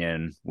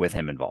reunion with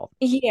him involved.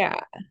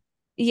 Yeah,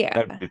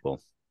 That'd yeah. be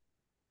cool.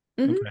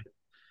 Mhm. Okay.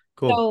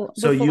 Cool.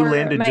 So So before my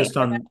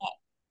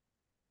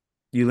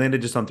you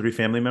landed just on three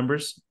family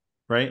members,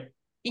 right?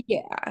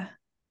 yeah.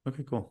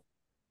 Okay, cool.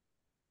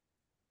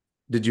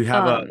 Did you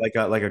have Um, a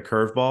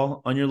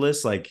curveball on your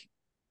list, like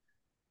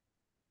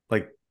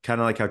kind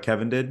of like how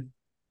Kevin did?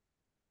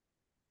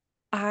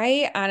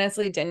 I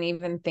honestly didn't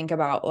even think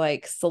about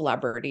like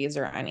celebrities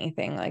or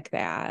anything like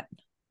that.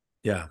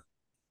 Yeah.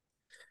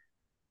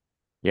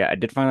 Yeah, I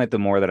did find like the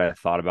more that I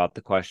thought about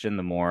the question,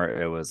 the more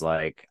it was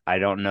like I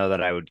don't know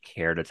that I would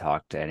care to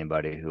talk to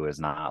anybody who is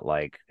not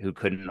like who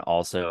couldn't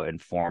also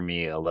inform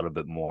me a little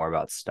bit more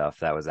about stuff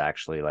that was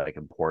actually like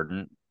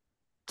important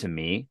to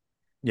me.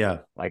 Yeah.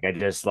 Like I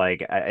just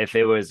like if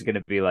it was going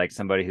to be like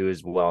somebody who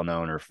is well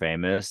known or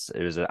famous,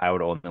 it was I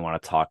would only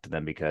want to talk to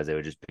them because it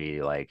would just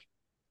be like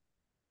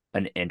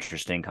an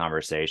interesting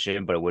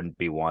conversation, but it wouldn't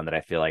be one that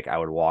I feel like I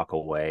would walk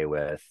away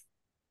with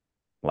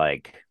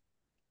like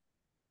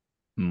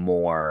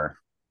more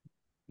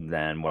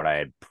than what I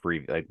had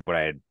like what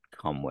I had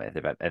come with,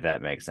 if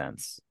that makes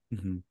sense.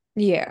 Mhm.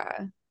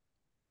 Yeah,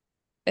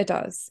 it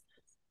does.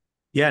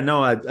 Yeah,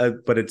 no,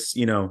 but it's,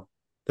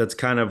 that's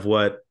kind of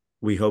what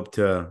we hope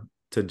to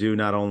do,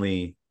 not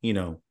only,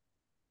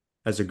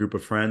 as a group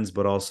of friends,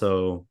 but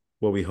also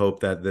what we hope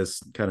that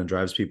this kind of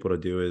drives people to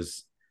do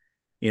is,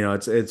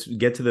 it's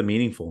get to the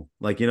meaningful.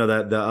 Like,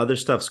 that the other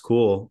stuff's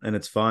cool and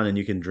it's fun and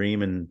you can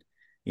dream and,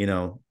 you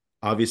know,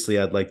 obviously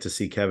I'd like to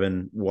see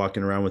Kevin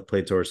walking around with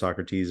Plato or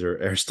Socrates or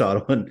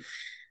Aristotle, and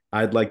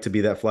I'd like to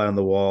be that fly on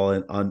the wall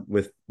and on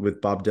with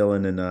Bob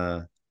Dylan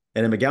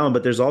and McGowan.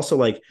 But there's also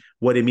like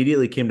what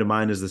immediately came to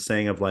mind is the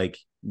saying of like,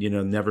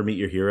 never meet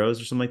your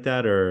heroes or something like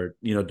that, or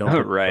don't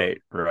put Right,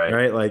 right.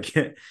 right like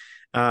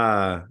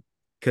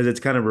because it's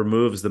kind of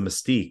removes the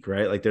mystique,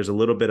 right? Like there's a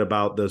little bit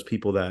about those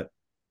people that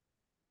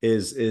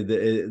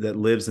that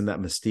lives in that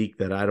mystique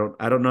that I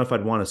don't know if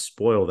I'd want to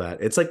spoil that.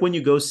 It's like when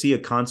you go see a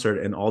concert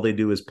and all they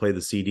do is play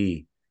the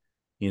CD,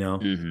 you know,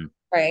 Hmm.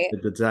 Right.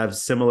 to have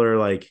similar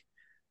like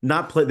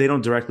not play they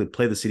don't directly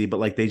play the CD, but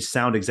like they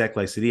sound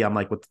exactly like CD. I'm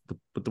like, what's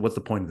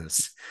the point of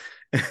this?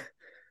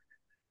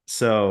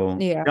 So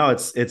Yeah. no,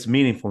 it's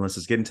meaningfulness.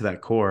 It's getting to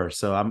that core.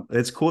 So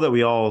it's cool that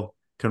we all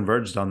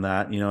converged on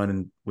that,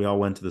 and we all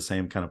went to the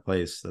same kind of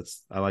place.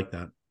 I like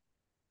that.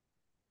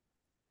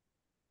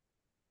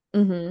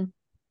 Mm-hmm.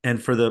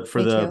 And for Me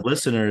the too.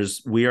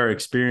 listeners, we are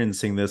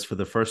experiencing this for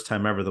the first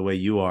time ever the way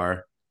you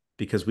are,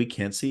 because we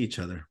can't see each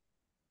other.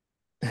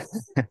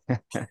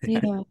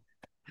 Yeah.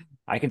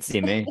 I can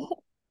see me.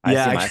 I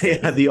Yeah, see my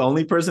yeah, face. the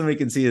only person we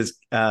can see is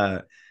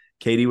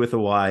Katie with a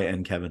Y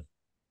and Kevin,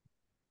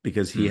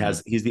 because Hmm.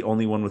 he's the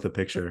only one with a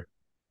picture.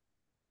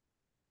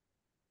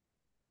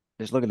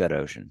 Just look at that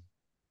ocean.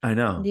 I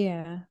know.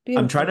 Yeah.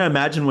 I'm trying to Beautiful.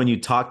 imagine when you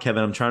talk,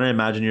 Kevin. I'm trying to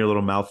imagine your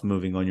little mouth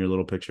moving on your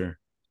little picture.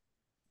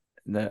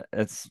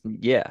 That's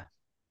yeah.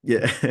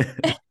 Yeah.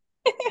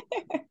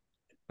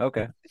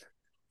 Okay.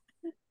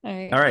 All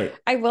right. All right.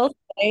 I will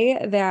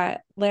say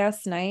that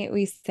last night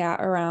we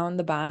sat around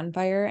the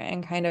bonfire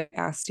and kind of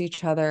asked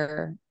each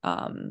other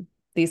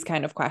these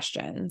kind of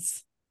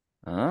questions,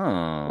 which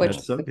Oh.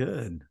 That's so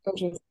good.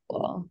 which was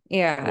cool.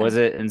 Yeah. Was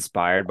it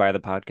inspired by the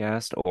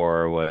podcast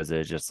or was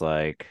it just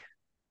like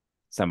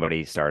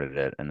somebody started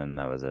it and then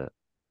that was it?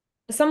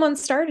 Someone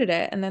started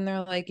it and then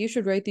they're like, you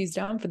should write these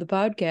down for the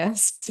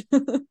podcast.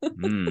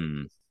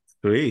 Hmm.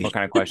 What Sweet.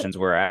 kind of questions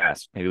were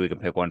asked? Maybe we can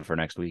pick one for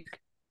next week.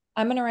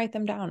 I'm gonna write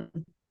them down.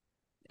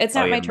 It's Oh,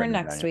 not you my haven't turn written it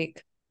down next yet.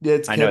 week. Yeah,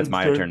 it's I know it's Kevin's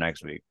my turn turn.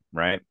 next week,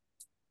 right?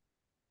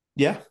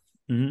 Yeah.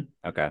 Hmm.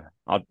 Okay.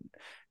 I'll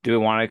do we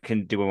want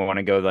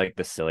to go like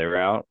the silly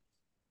route?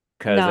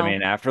 Because I No.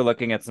 mean, after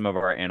looking at some of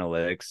our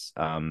analytics,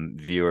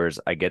 viewers,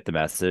 I get the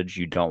message.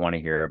 You don't want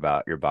to hear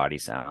about your body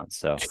sounds.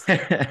 So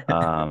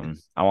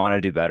I want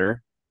to do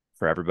better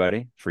for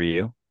everybody, for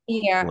you,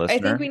 the Yeah,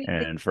 listener,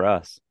 and for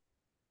us.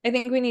 I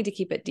think we need to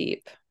keep it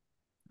deep.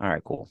 All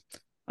right, cool.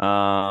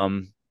 All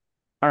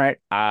right.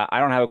 I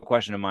don't have a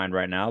question in mind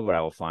right now, but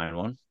I will find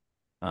one.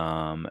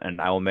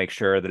 And I will make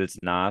sure that it's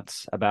not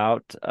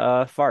about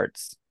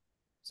farts.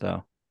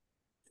 So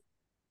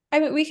I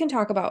mean, we can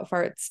talk about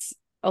farts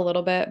a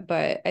little bit,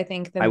 but I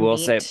think the I will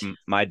say meat.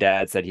 my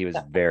dad said he was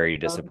very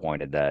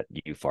disappointed that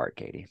you fart,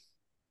 Katie.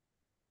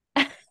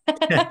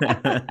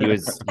 He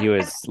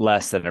was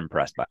less than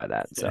impressed by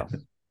that. So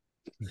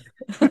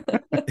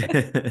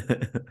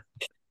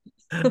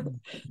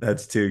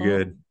That's too Oh,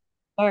 good.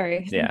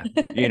 sorry. yeah,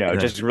 Yeah.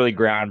 just really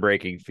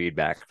groundbreaking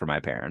feedback from my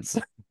parents.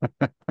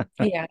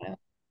 Yeah,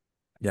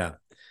 Yeah.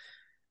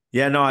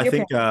 Yeah, no,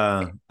 your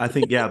parents. I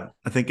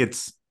think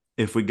it's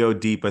if we go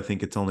deep, I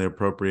think it's only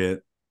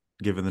appropriate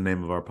given the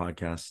name of our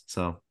podcast.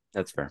 So,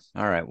 That's fair.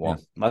 All right. yeah. Well,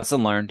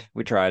 lesson learned.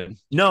 We tried.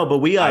 No, but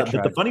I but the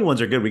tried. funny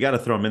ones are good. We got to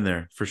throw them in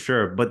there for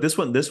sure. But this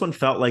one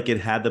felt like it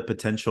had the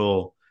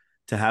potential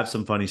to have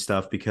some funny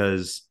stuff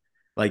because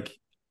like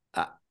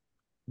uh,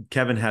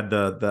 Kevin had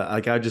the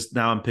like I just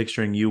now I'm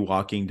picturing you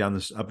walking down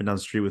this up and down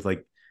the street with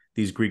like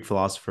these Greek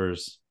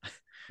philosophers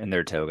In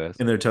their togas.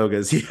 in their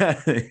togas.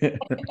 Yeah.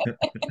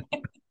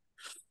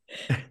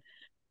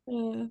 Uh,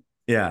 Yeah.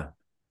 yeah.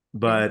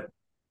 But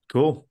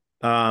cool.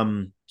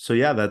 So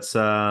yeah, that's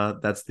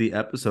the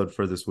episode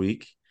for this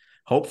week.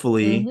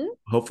 Hopefully, Mm-hmm.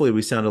 hopefully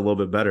we sound a little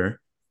bit better.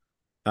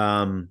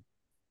 Um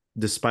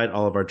despite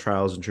all of our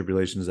trials and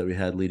tribulations that we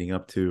had leading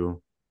up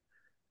to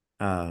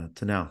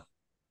now.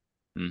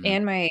 Mhm.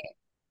 And my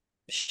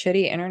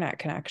shitty internet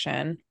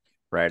connection.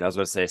 Right. I was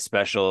about to say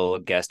special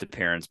guest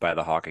appearance by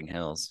the Hawking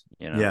Hills,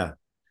 Yeah.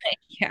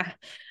 Yeah.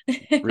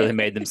 really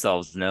made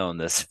themselves known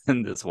this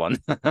one.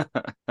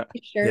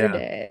 Sure Yeah.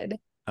 did.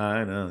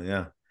 I know.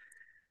 Yeah.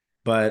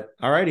 But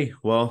alrighty.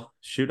 Well,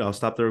 shoot, I'll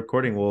stop the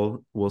recording.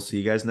 We'll see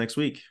you guys next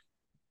week.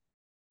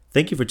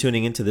 Thank you for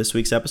tuning into this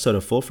week's episode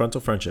of Full Frontal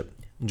Friendship.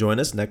 Join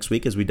us next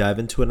week as we dive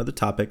into another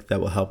topic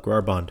that will help grow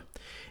our bond.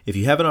 If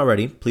you haven't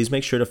already, please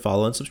make sure to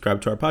follow and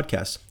subscribe to our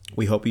podcast.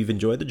 We hope you've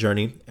enjoyed the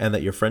journey and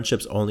that your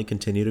friendships only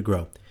continue to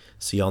grow.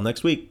 See y'all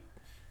next week.